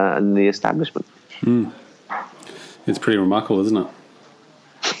empire and the establishment. It's pretty remarkable, isn't it?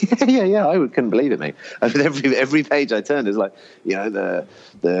 Yeah. I couldn't believe it, mate. I mean, every page I turned is like,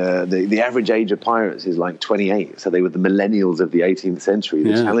 the average age of pirates is like 28. So they were the millennials of the 18th century.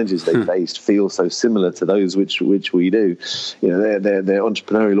 The challenges they faced feel so similar to those which we do. They're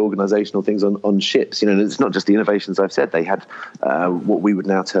entrepreneurial, organizational things on ships. It's not just the innovations I've said. They had what we would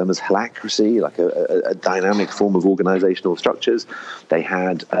now term as holacracy, like a dynamic form of organizational structures. They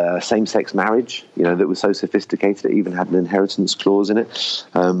had same-sex marriage, that was so sophisticated it even had an inheritance clause in it.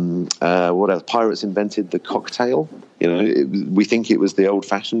 What else? Pirates invented the cocktail. We think it was the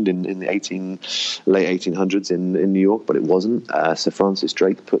old-fashioned in the late 1800s in New York, but it wasn't. Sir Francis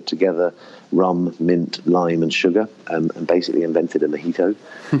Drake put together rum, mint, lime, and sugar, and basically invented a mojito.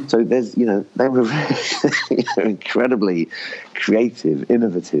 So there's, they were incredibly creative,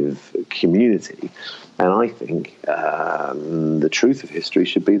 innovative community. And I think the truth of history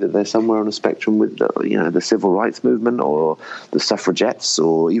should be that they're somewhere on a spectrum with the civil rights movement, or the suffragettes,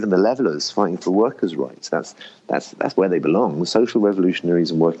 or even the levelers fighting for workers' rights. That's where they belong. Social revolutionaries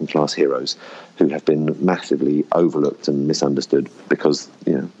and working class heroes who have been massively overlooked and misunderstood because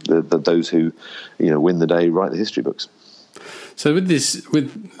those who win the day write the history books. So with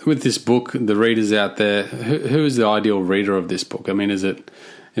this book, the readers out there, who is the ideal reader of this book? I mean, is it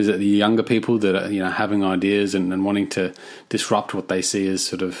the younger people that are having ideas and wanting to disrupt what they see as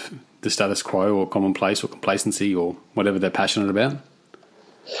sort of the status quo or commonplace or complacency or whatever they're passionate about?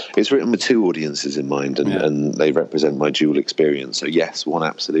 It's written with two audiences in mind, and they represent my dual experience. So yes, one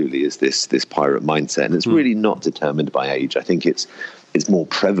absolutely is this pirate mindset, and it's really not determined by age. I think it's more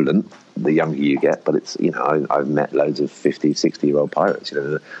prevalent the younger you get, but it's I've met loads of 50, 60-year-old pirates.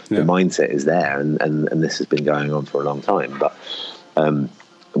 The mindset is there, and this has been going on for a long time. But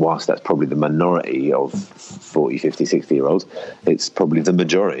whilst that's probably the minority of 40, 50, 60-year-olds, it's probably the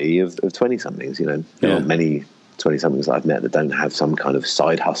majority of 20-somethings. There aren't many 20-somethings that I've met that don't have some kind of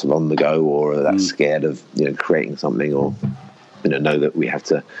side hustle on the go, or that's scared of creating something, or know that we have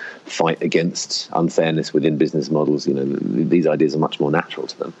to fight against unfairness within business models. These ideas are much more natural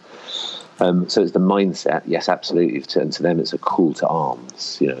to them. So it's the mindset, yes, absolutely. And to them, it's a call to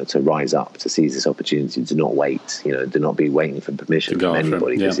arms, to rise up, to seize this opportunity, to not wait, do not be waiting for permission from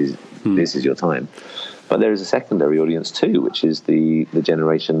anybody. This is your time. But there is a secondary audience too, which is the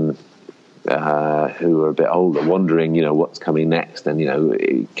generation who are a bit older, wondering, what's coming next, and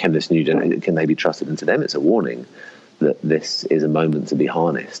can this new generation, can they be trusted? And to them, it's a warning that this is a moment to be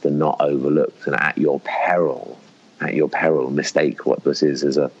harnessed and not overlooked, and at your peril, mistake what this is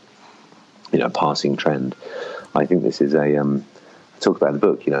as a passing trend. I think this is I talk about in the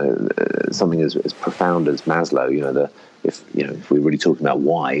book, something as profound as Maslow. If we're really talking about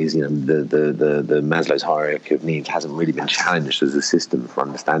whys, the Maslow's hierarchy of needs hasn't really been challenged as a system for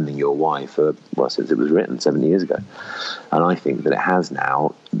understanding your why since it was written 70 years ago, and I think that it has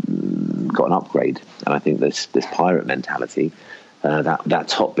now got an upgrade. And I think this pirate mentality, that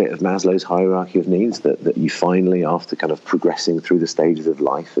top bit of Maslow's hierarchy of needs, that you finally, after kind of progressing through the stages of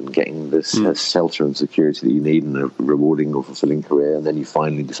life and getting this shelter and security that you need and a rewarding or fulfilling career, and then you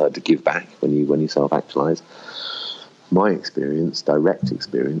finally decide to give back when you self-actualize. My experience, direct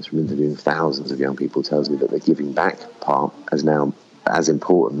experience from interviewing thousands of young people, tells me that the giving back part is now as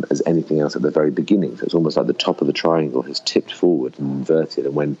important as anything else at the very beginning. So it's almost like the top of the triangle has tipped forward and inverted,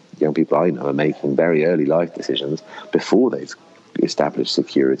 and when young people I know are making very early life decisions before they've established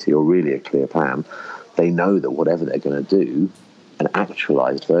security or really a clear plan, they know that whatever they're going to do, an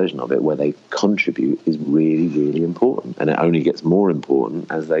actualized version of it where they contribute, is really, really important, and it only gets more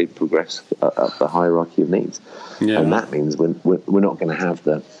important as they progress up the hierarchy of needs. And that means we're not going to have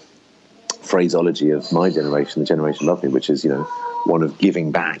the phraseology of my generation, the generation above me, which is one of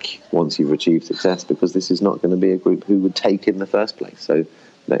giving back once you've achieved success, because this is not going to be a group who would take in the first place. So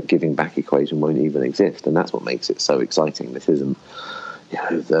that giving back equation won't even exist, and that's what makes it so exciting. This isn't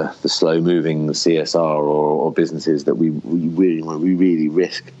the slow moving CSR or businesses that we really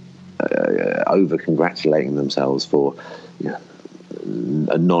risk over congratulating themselves for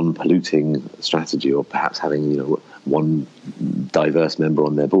a non-polluting strategy, or perhaps having one diverse member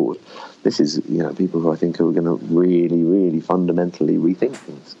on their board. this is, people who I think are going to really, really fundamentally rethink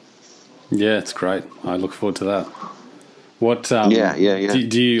things. Yeah, it's great. I look forward to that. What? Do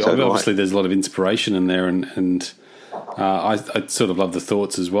you? So obviously, there's a lot of inspiration in there, and I sort of love the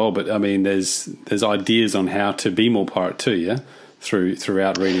thoughts as well. But I mean, there's ideas on how to be more pirate too. Yeah,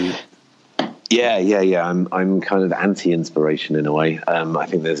 throughout reading it. Yeah. I'm kind of anti-inspiration in a way. I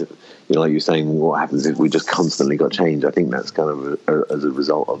think there's, like you're saying, what happens if we just constantly got change? I think that's kind of as a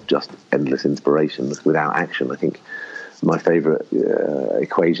result of just endless inspiration without action. I think my favorite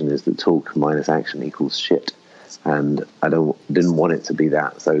equation is that talk minus action equals shit. And I didn't want it to be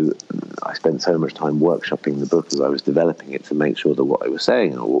that. So I spent so much time workshopping the book as I was developing it to make sure that what I was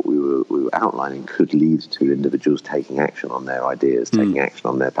saying or what we were outlining could lead to individuals taking action on their ideas, taking action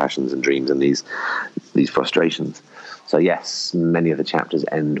on their passions and dreams and these frustrations. So yes, many of the chapters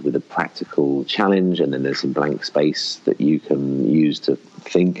end with a practical challenge, and then there's some blank space that you can use to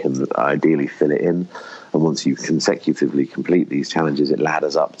think and ideally fill it in. And once you consecutively complete these challenges, it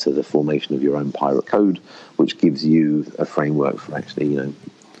ladders up to the formation of your own pirate code, which gives you a framework for actually,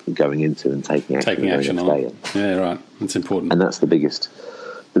 going into and taking action on. Yeah, right. That's important. And that's the biggest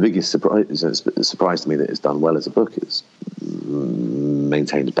surprise to me that it's done well as a book. It's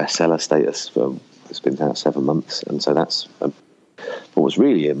maintained bestseller status it's been out 7 months, and so that's. But what's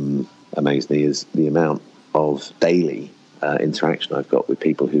really amazed me is the amount of daily interaction I've got with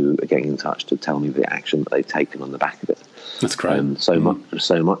people who are getting in touch to tell me the action that they've taken on the back of it. That's great. So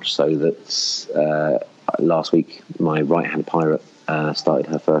much so that last week my right-hand pirate started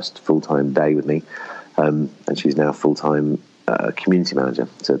her first full-time day with me, and she's now full-time community manager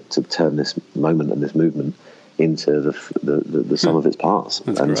to turn this moment and this movement into the sum of its parts.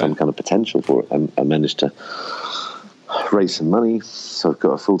 That's and great. Some kind of potential for it. I managed to raise some money, so I've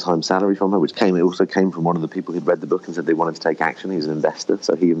got a full-time salary from her, which also came from one of the people who'd read the book and said they wanted to take action. He's an investor,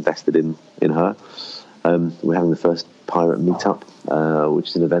 so he invested in her. We're having the first pirate meetup, which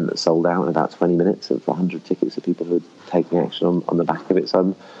is an event that sold out in about 20 minutes of 100 tickets of people who are taking action on the back of it. So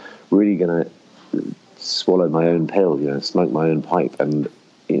I'm really going to swallow my own pill, smoke my own pipe, and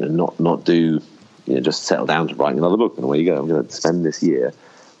not do just settle down to writing another book and away you go. I'm going to spend this year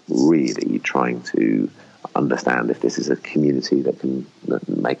really trying to understand if this is a community that can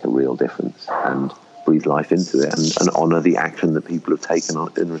make a real difference and breathe life into it and honour the action that people have taken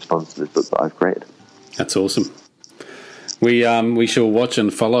on in response to this book that I've created. That's awesome. We shall watch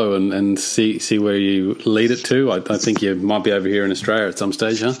and follow and see where you lead it to. I think you might be over here in Australia at some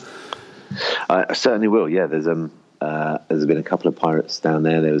stage, huh? I certainly will. Yeah, there's been a couple of pirates down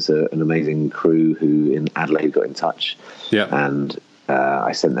there. There was an amazing crew who in Adelaide got in touch. Yeah, and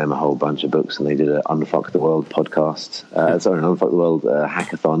I sent them a whole bunch of books, and they did an Unfuck the World podcast. An Unfuck the World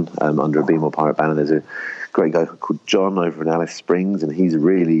hackathon under a Be More Pirate banner. There's a great guy called John over in Alice Springs, and he's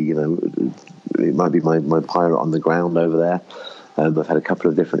really, it might be my pirate on the ground over there. I've had a couple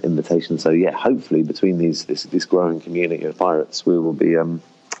of different invitations. So yeah, hopefully between this growing community of pirates, we will be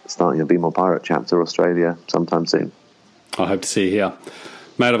starting a Be More Pirate chapter Australia sometime soon. I hope to see you here.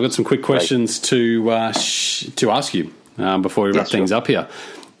 Mate, I've got some quick questions to ask you before we wrap things up here.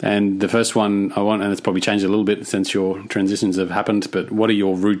 And the first one I want, and it's probably changed a little bit since your transitions have happened, but what are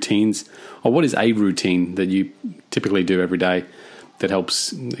your routines, or what is a routine that you typically do every day that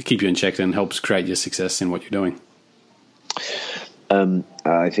helps keep you in check and helps create your success in what you're doing?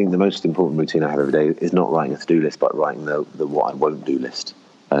 I think the most important routine I have every day is not writing a to-do list, but writing the what I won't do list.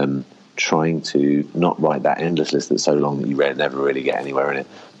 Trying to not write that endless list that's so long that you never really get anywhere in it,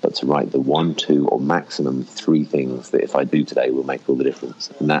 but to write the 1, 2, or maximum 3 things that if I do today will make all the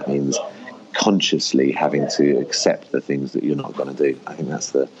difference. And that means consciously having to accept the things that you're not going to do. I think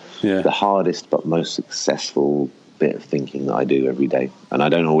that's the hardest but most successful bit of thinking that I do every day. And I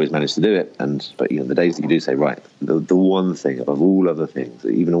don't always manage to do it. But the days that you do say, right, the one thing above all other things,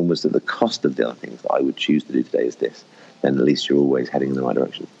 even almost at the cost of the other things that I would choose to do today is this, then at least you're always heading in the right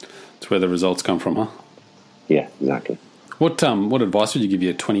direction. That's where the results come from, huh? Yeah, exactly. What advice would you give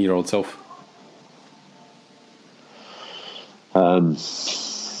your 20-year-old self?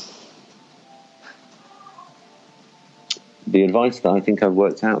 The advice that I think I've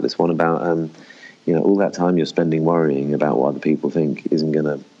worked out, this one about, all that time you're spending worrying about what other people think isn't going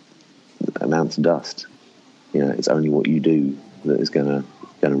to amount to dust. It's only what you do that is going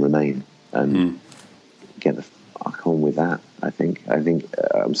to remain. And get the fuck on with that. I think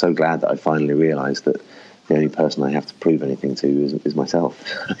I'm so glad that I finally realised that the only person I have to prove anything to is myself.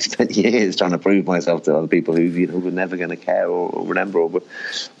 I spent years trying to prove myself to other people who were never going to care or remember or were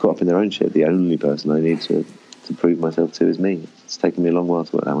caught up in their own shit. The only person I need to prove myself to is me. It's taken me a long while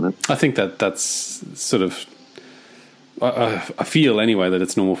to work that one out. I think that's sort of I feel anyway that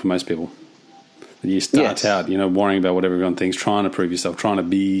it's normal for most people. You start out, worrying about what everyone thinks, trying to prove yourself, trying to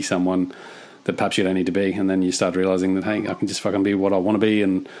be someone that perhaps you don't need to be, and then you start realizing that, hey, I can just fucking be what I want to be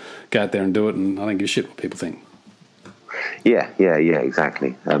and go out there and do it, and I don't give a shit what people think. Yeah,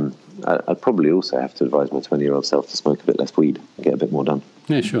 exactly. I'd probably also have to advise my 20-year-old self to smoke a bit less weed and get a bit more done.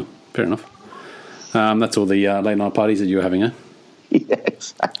 Yeah, sure. Fair enough. That's all the late night parties that you were having, eh? Yeah,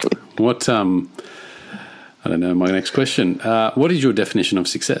 exactly. What, I don't know, my next question. What is your definition of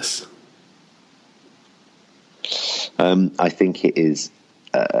success? I think it is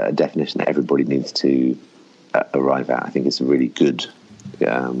a definition that everybody needs to arrive at. I think it's a really good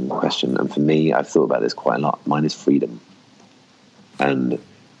question. And for me, I've thought about this quite a lot. Mine is freedom. And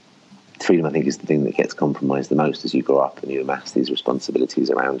freedom, I think, is the thing that gets compromised the most as you grow up and you amass these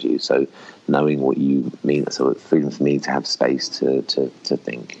responsibilities around you. So knowing what you mean, so freedom for me to have space to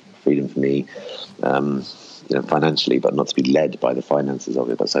think. Freedom for me, financially, but not to be led by the finances of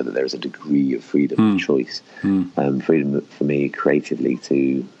it, but so that there is a degree of freedom of choice. Freedom for me creatively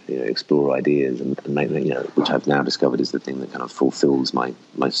to explore ideas and make which I've now discovered is the thing that kind of fulfills my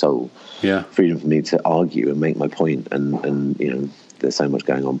soul. Yeah. Freedom for me to argue and make my point, and there's so much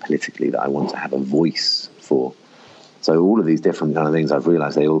going on politically that I want to have a voice for. So all of these different kind of things, I've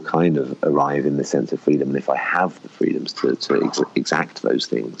realised they all kind of arrive in the sense of freedom. And if I have the freedoms to exact those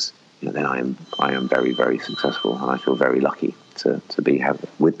things, then I am very, very successful, and I feel very lucky to have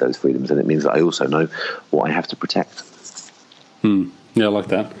with those freedoms. And it means that I also know what I have to protect. Yeah, I like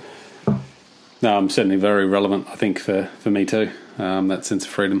that. No, certainly very relevant, I think, for me too. That sense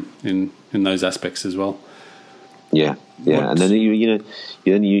of freedom in those aspects as well. Yeah. And then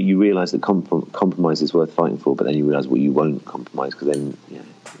you realise that compromise is worth fighting for, but then you realise what you won't compromise, because then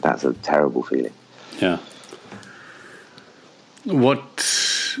that's a terrible feeling. Yeah. What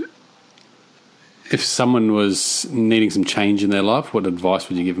if someone was needing some change in their life? What advice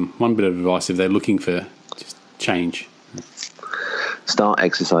would you give them? One bit of advice if they're looking for just change. Start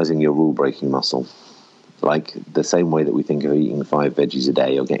exercising your rule-breaking muscle. Like the same way that we think of eating 5 veggies a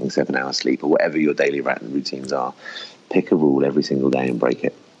day or getting 7 hours sleep or whatever your daily routines are, pick a rule every single day and break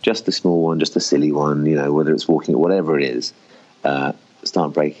it. Just a small one, just a silly one, whether it's walking, whatever it is,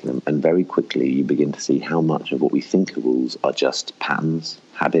 start breaking them. And very quickly you begin to see how much of what we think are rules are just patterns,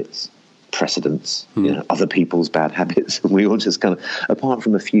 habits, precedents, other people's bad habits. And we all just kind of, apart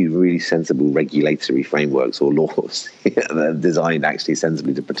from a few really sensible regulatory frameworks or laws that are designed actually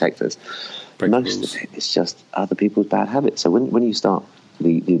sensibly to protect us, most of it is just other people's bad habits. So when you start,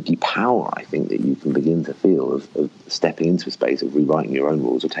 the power, I think, that you can begin to feel of stepping into a space of rewriting your own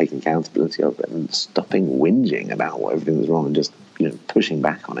rules or taking accountability of it and stopping whinging about what everything was wrong and just pushing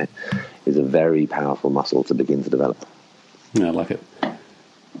back on it is a very powerful muscle to begin to develop. Yeah, I like it.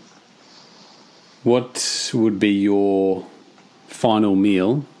 What would be your final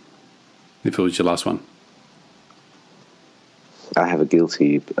meal if it was your last one? I have a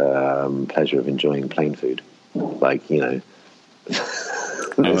guilty pleasure of enjoying plain food, like those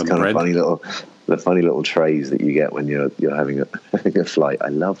kind of funny little trays that you get when you're having a flight. I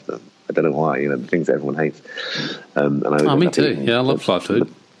love them. I don't know why. The things that everyone hates. Me too. Yeah, I love flight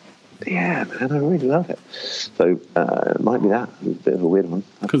food. Yeah, man, I really love it. So it might be that. A bit of a weird one.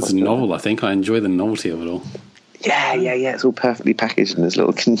 Because it's novel, I think. I enjoy the novelty of it all. Yeah. It's all perfectly packaged in this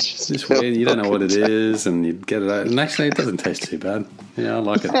little... It's weird. You don't know what it is, and you get it out. And actually, it doesn't taste too bad. Yeah, I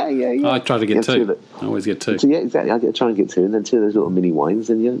like it. Yeah. I try to get 2. I always get 2. So, yeah, exactly. I try and get 2, and then 2 of those little mini wines,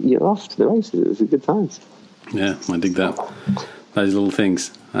 and you're off to the races. It was a good times. Yeah, I dig that. Those little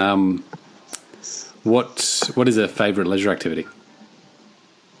things. What is a favourite leisure activity?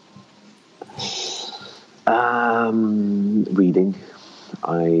 Reading.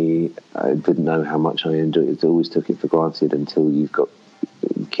 I didn't know how much I enjoyed it. I always took it for granted until you've got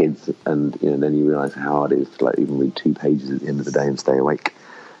kids, and then you realise how hard it is to even read 2 pages at the end of the day and stay awake.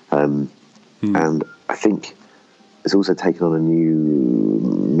 And I think it's also taken on a new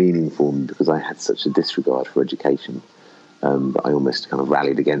meaning for me because I had such a disregard for education that I almost kind of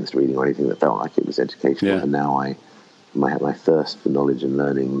rallied against reading or anything that felt like it was educational. Yeah. And now my thirst for knowledge and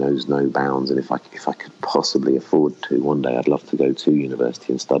learning knows no bounds, and if I could possibly afford to, one day I'd love to go to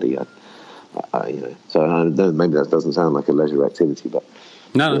university and study. So I know maybe that doesn't sound like a leisure activity, but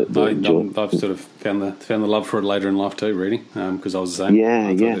I've sort of found the love for it later in life too, reading, because I was the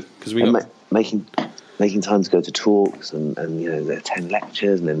same. Because we got making time to go to talks and attend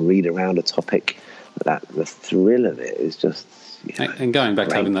lectures and then read around a topic. The thrill of it is just and going back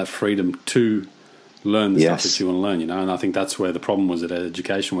to having that freedom to learn the stuff that you want to learn, and I think that's where the problem was at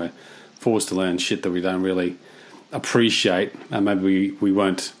education. We're forced to learn shit that we don't really appreciate, and maybe we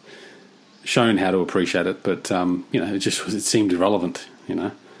weren't shown how to appreciate it, but it seemed irrelevant.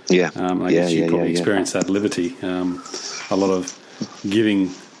 Yeah. I guess you probably experienced that liberty. A lot of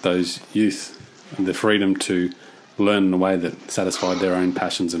giving those youth the freedom to learn in a way that satisfied their own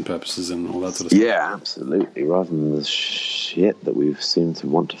passions and purposes and all that sort of stuff. Yeah, absolutely. Rather than the shit that we've seemed to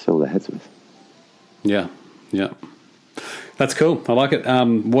want to fill their heads with. Yeah. That's cool. I like it.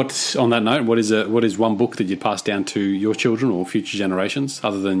 What's on that note? What is one book that you'd pass down to your children or future generations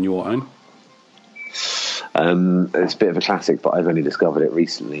other than your own? It's a bit of a classic, but I've only discovered it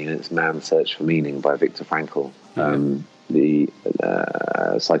recently, and it's Man's Search for Meaning by Viktor Frankl, the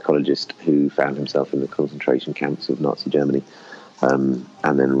psychologist who found himself in the concentration camps of Nazi Germany, and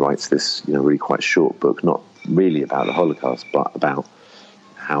then writes this, really quite short book, not really about the Holocaust, but about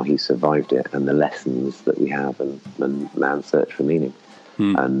how he survived it and the lessons that we have and Man's Search for Meaning.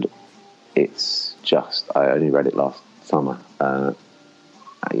 And it's just, I only read it last summer.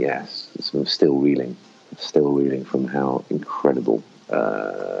 Yes, I'm still reeling from how incredible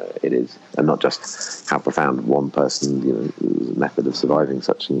it is, and not just how profound one person's method of surviving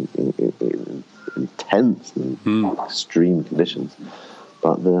such intense and extreme conditions,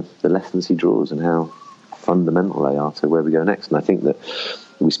 but the lessons he draws and how fundamental they are to where we go next. And I think that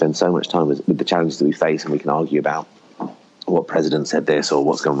we spend so much time with the challenges that we face, and we can argue about what president said this or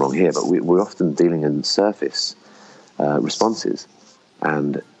what's gone wrong here, but we're often dealing in surface responses.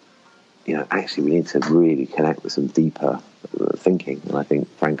 And actually, we need to really connect with some deeper thinking, and I think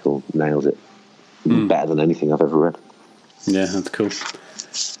Frankl nails it better than anything I've ever read. Yeah, that's cool.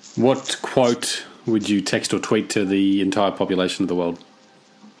 What quote would you text or tweet to the entire population of the world?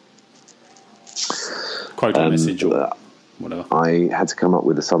 Quote or message or whatever. I had to come up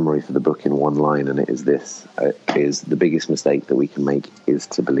with a summary for the book in one line, and it is this: is the biggest mistake that we can make is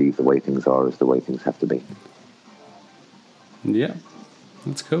to believe the way things are is the way things have to be. Yeah,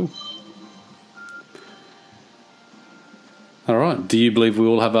 that's cool. All right. Do you believe we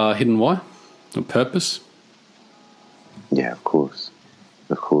all have a hidden why, a purpose? Yeah, of course.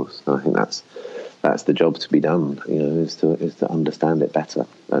 And I think that's the job to be done. Is to understand it better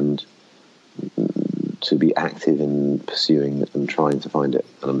and to be active in pursuing and trying to find it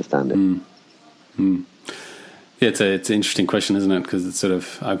and understand it. Yeah, it's an interesting question, isn't it? Because it's sort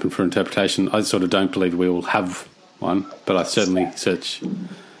of open for interpretation. I sort of don't believe we all have one, but I certainly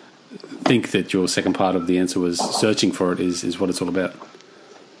think that your second part of the answer was searching for it is what it's all about.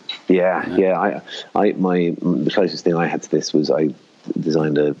 Yeah. The closest thing I had to this was I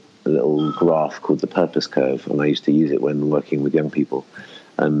designed a little graph called the purpose curve, and I used to use it when working with young people.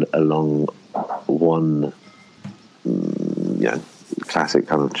 And along one, classic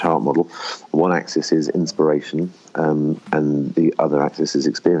kind of chart model, one axis is inspiration, and the other axis is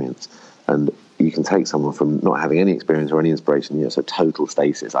experience. And you can take someone from not having any experience or any inspiration, so total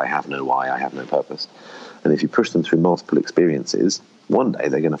stasis, I have no why, I have no purpose. And if you push them through multiple experiences, one day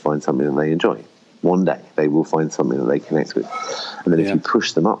they're going to find something that they enjoy. One day they will find something that they connect with. And then if you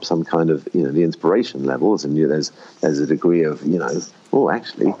push them up some kind of, the inspiration levels, and there's a degree of,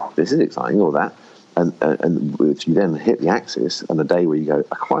 actually, this is exciting, or that. And if you then hit the axis and a day where you go,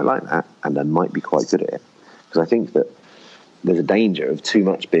 I quite like that, and I might be quite good at it. Because I think that there's a danger of too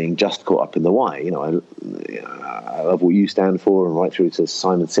much being just caught up in the why. I love what you stand for, and right through to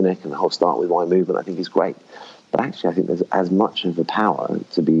Simon Sinek and the whole Start With Why movement, I think is great. But actually, I think there's as much of a power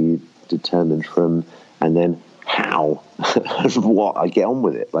to be determined from, and then how, what I get on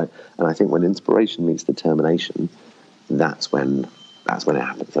with it. And I think when inspiration meets determination, that's when it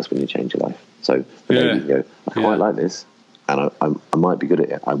happens. That's when you change your life. So the day you go, I quite like this, and I might be good at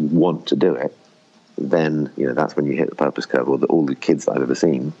it. I want to do it. Then that's when you hit the purpose curve, or all the kids that I've ever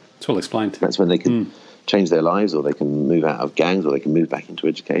seen. It's all explained. That's when they can change their lives, or they can move out of gangs, or they can move back into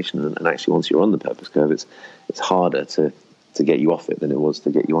education. And actually, once you're on the purpose curve, it's harder to get you off it than it was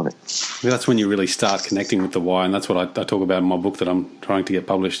to get you on it. That's when you really start connecting with the why, and that's what I talk about in my book that I'm trying to get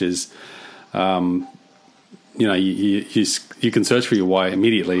published. Is you can search for your why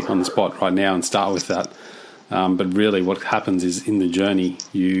immediately on the spot right now and start with that. But really what happens is in the journey,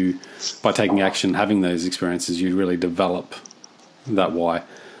 by taking action, having those experiences, you really develop that why.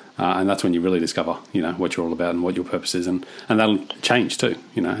 And that's when you really discover, what you're all about and what your purpose is. And that'll change too,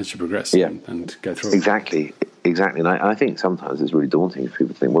 as you progress and go through it. Exactly. And I think sometimes it's really daunting if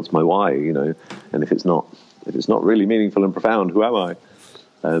people think, what's my why, and if it's not really meaningful and profound, who am I?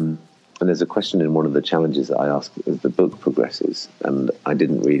 And there's a question in one of the challenges that I ask as the book progresses, and I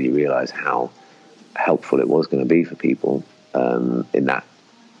didn't really realize how helpful it was going to be for people in that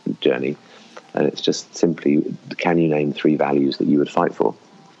journey. And it's just simply, can you name 3 values that you would fight for?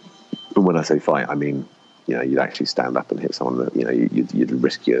 And when I say fight, I mean, you'd actually stand up and hit someone that, you'd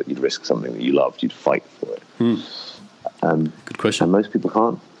risk something that you loved. You'd fight for it. Good question. And most people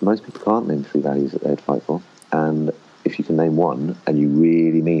can't name 3 values that they'd fight for. And if you can name one and you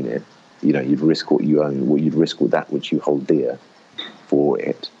really mean it, you'd risk what you own, you'd risk that which you hold dear for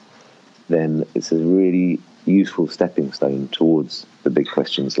it, then it's a really useful stepping stone towards the big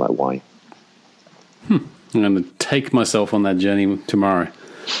questions like why. I'm going to take myself on that journey tomorrow.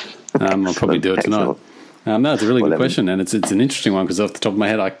 I'll probably do it tonight. No, it's a really good question, and it's an interesting one, because off the top of my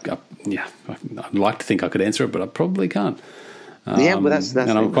head, I'd like to think I could answer it, but I probably can't. That's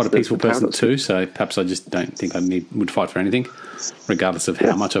and I'm quite a peaceful person too, so perhaps I just don't think I would fight for anything, regardless of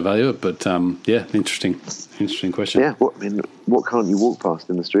how much I value it. But interesting question. Yeah, what can't you walk past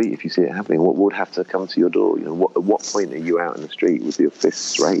in the street if you see it happening? What would have to come to your door? At what point are you out in the street with your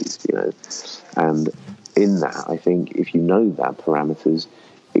fists raised? And in that, I think if you know that parameters,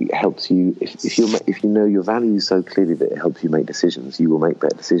 it helps you. If you know your values so clearly that it helps you make decisions, you will make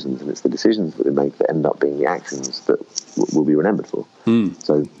better decisions, and it's the decisions that we make that end up being the actions that will be remembered for.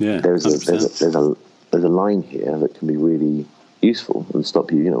 So there's a line here that can be really useful and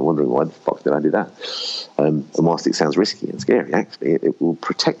stop you, wondering why the fuck did I do that? And whilst it sounds risky and scary, actually, it will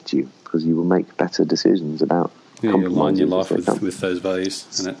protect you, because you will make better decisions about. You align your life with those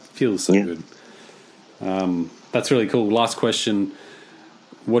values, and it feels so good. That's really cool. Last question.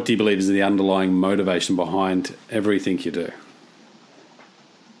 What do you believe is the underlying motivation behind everything you do?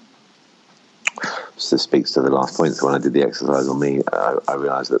 So this speaks to the last point. So when I did the exercise on me, I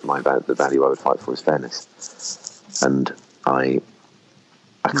realised that the value I would fight for is fairness, and I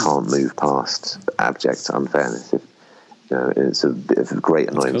can't move past abject unfairness. It's a bit of a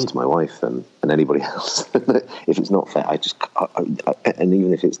great annoyance to my wife and anybody else. If it's not fair, and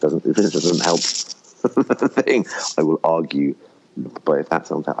even if it doesn't help the thing, I will argue. But if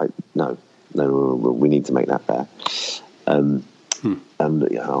that's unfair, no, we need to make that fair. And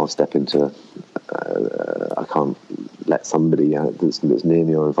I'll step into. I can't let somebody that's near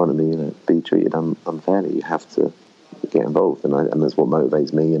me or in front of me, be treated unfairly. You have to get involved, and that's what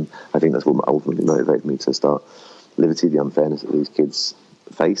motivates me. And I think that's what ultimately motivated me to start Liberty, the unfairness that these kids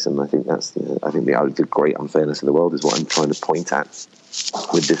face. And I think that's the great unfairness of the world is what I'm trying to point at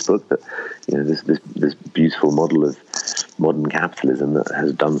with this book. That this beautiful model of modern capitalism that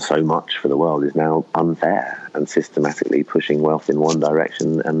has done so much for the world is now unfair and systematically pushing wealth in one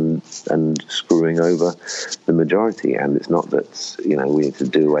direction and screwing over the majority. And it's not that we need to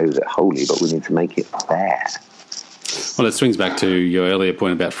do away with it wholly, but we need to make it fair. Well, it swings back to your earlier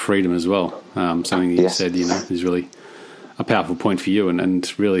point about freedom as well. Something that you said, is really a powerful point for you,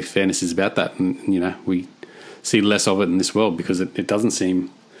 and really fairness is about that. And we see less of it in this world because it doesn't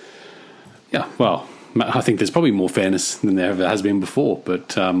seem. Yeah, well, I think there's probably more fairness than there ever has been before.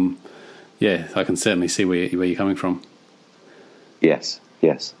 But I can certainly see where you're coming from. Yes,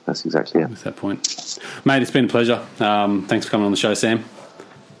 that's exactly it. With that point, mate, it's been a pleasure. Thanks for coming on the show, Sam.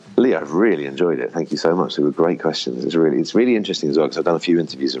 Lee, I've really enjoyed it. Thank you so much. They were great questions. It's really interesting as well, because I've done a few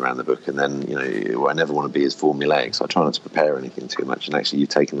interviews around the book, and then I never want to be as formulaic, so I try not to prepare anything too much. And actually, you've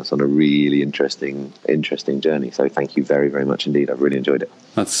taken us on a really interesting journey. So thank you very, very much indeed. I've really enjoyed it.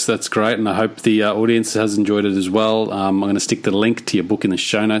 That's great, and I hope the audience has enjoyed it as well. I'm going to stick the link to your book in the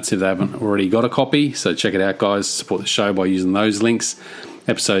show notes if they haven't already got a copy. So check it out, guys. Support the show by using those links.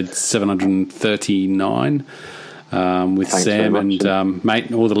 Episode 739. With Thanks Sam and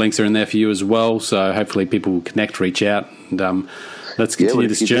mate, all the links are in there for you as well. So hopefully people will connect, reach out, and let's continue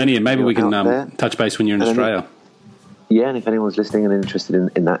this journey. And maybe we can touch base when you're in Australia. And if anyone's listening and interested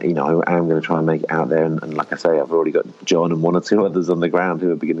in that, I am going to try and make it out there. And like I say, I've already got John and one or two others on the ground who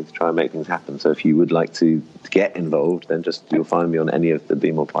are beginning to try and make things happen. So if you would like to get involved, then you'll find me on any of the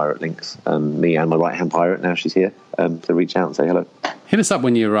Be More Pirate links. Me and my right-hand pirate, now she's here, to reach out and say hello. Hit us up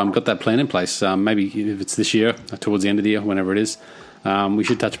when you've got that plan in place. Maybe if it's this year, towards the end of the year, whenever it is, we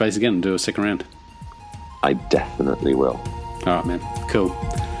should touch base again and do a second round. I definitely will. All right, man. Cool.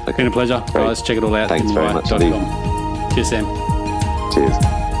 Okay. Been a pleasure. Great. Guys, check it all out. Thanks very much. Cheers, Sam. Cheers.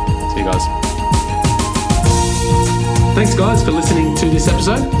 See you guys. Thanks, guys, for listening to this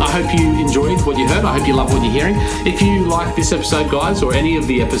episode. I hope you enjoyed what you heard. I hope you love what you're hearing. If you like this episode, guys, or any of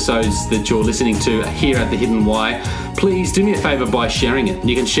the episodes that you're listening to here at The Hidden Why, please do me a favor by sharing it.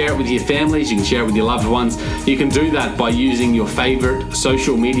 You can share it with your families. You can share it with your loved ones. You can do that by using your favorite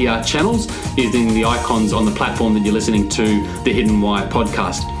social media channels, using the icons on the platform that you're listening to The Hidden Why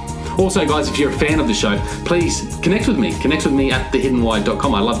podcast. Also, guys, if you're a fan of the show, please connect with me. Connect with me at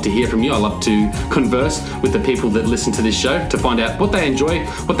thehiddenwhy.com. I love to hear from you. I love to converse with the people that listen to this show to find out what they enjoy,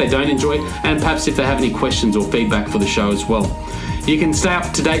 what they don't enjoy, and perhaps if they have any questions or feedback for the show as well. You can stay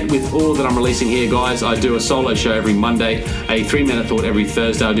up to date with all that I'm releasing here, guys. I do a solo show every Monday, a 3-minute thought every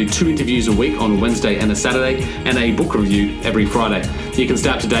Thursday. I do 2 interviews a week on Wednesday and a Saturday, and a book review every Friday. You can stay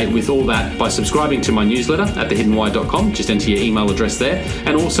up to date with all that by subscribing to my newsletter at thehiddenwhy.com. Just enter your email address there,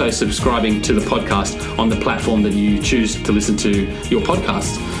 and also subscribing to the podcast on the platform that you choose to listen to your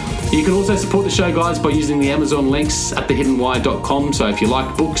podcasts. You can also support the show, guys, by using the Amazon links at thehiddenwhy.com. So if you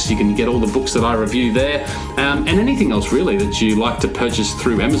like books, you can get all the books that I review there, and anything else really that you like to purchase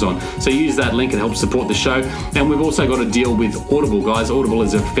through Amazon. So use that link, it helps support the show. And we've also got a deal with Audible, guys. Audible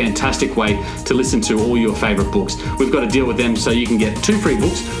is a fantastic way to listen to all your favorite books. We've got a deal with them so you can get 2 free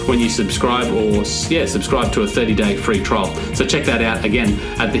books when you subscribe subscribe to a 30-day free trial. So check that out again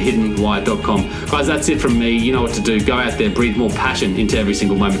at thehiddenwhy.com. Guys, that's it from me. You know what to do. Go out there, breathe more passion into every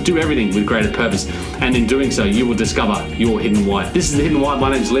single moment. Do everything with greater purpose, and in doing so you will discover your hidden why. This is The Hidden Why. My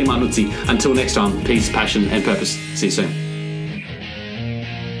name is Lee Martinuzzi. Until next time, peace, passion and purpose. See you soon.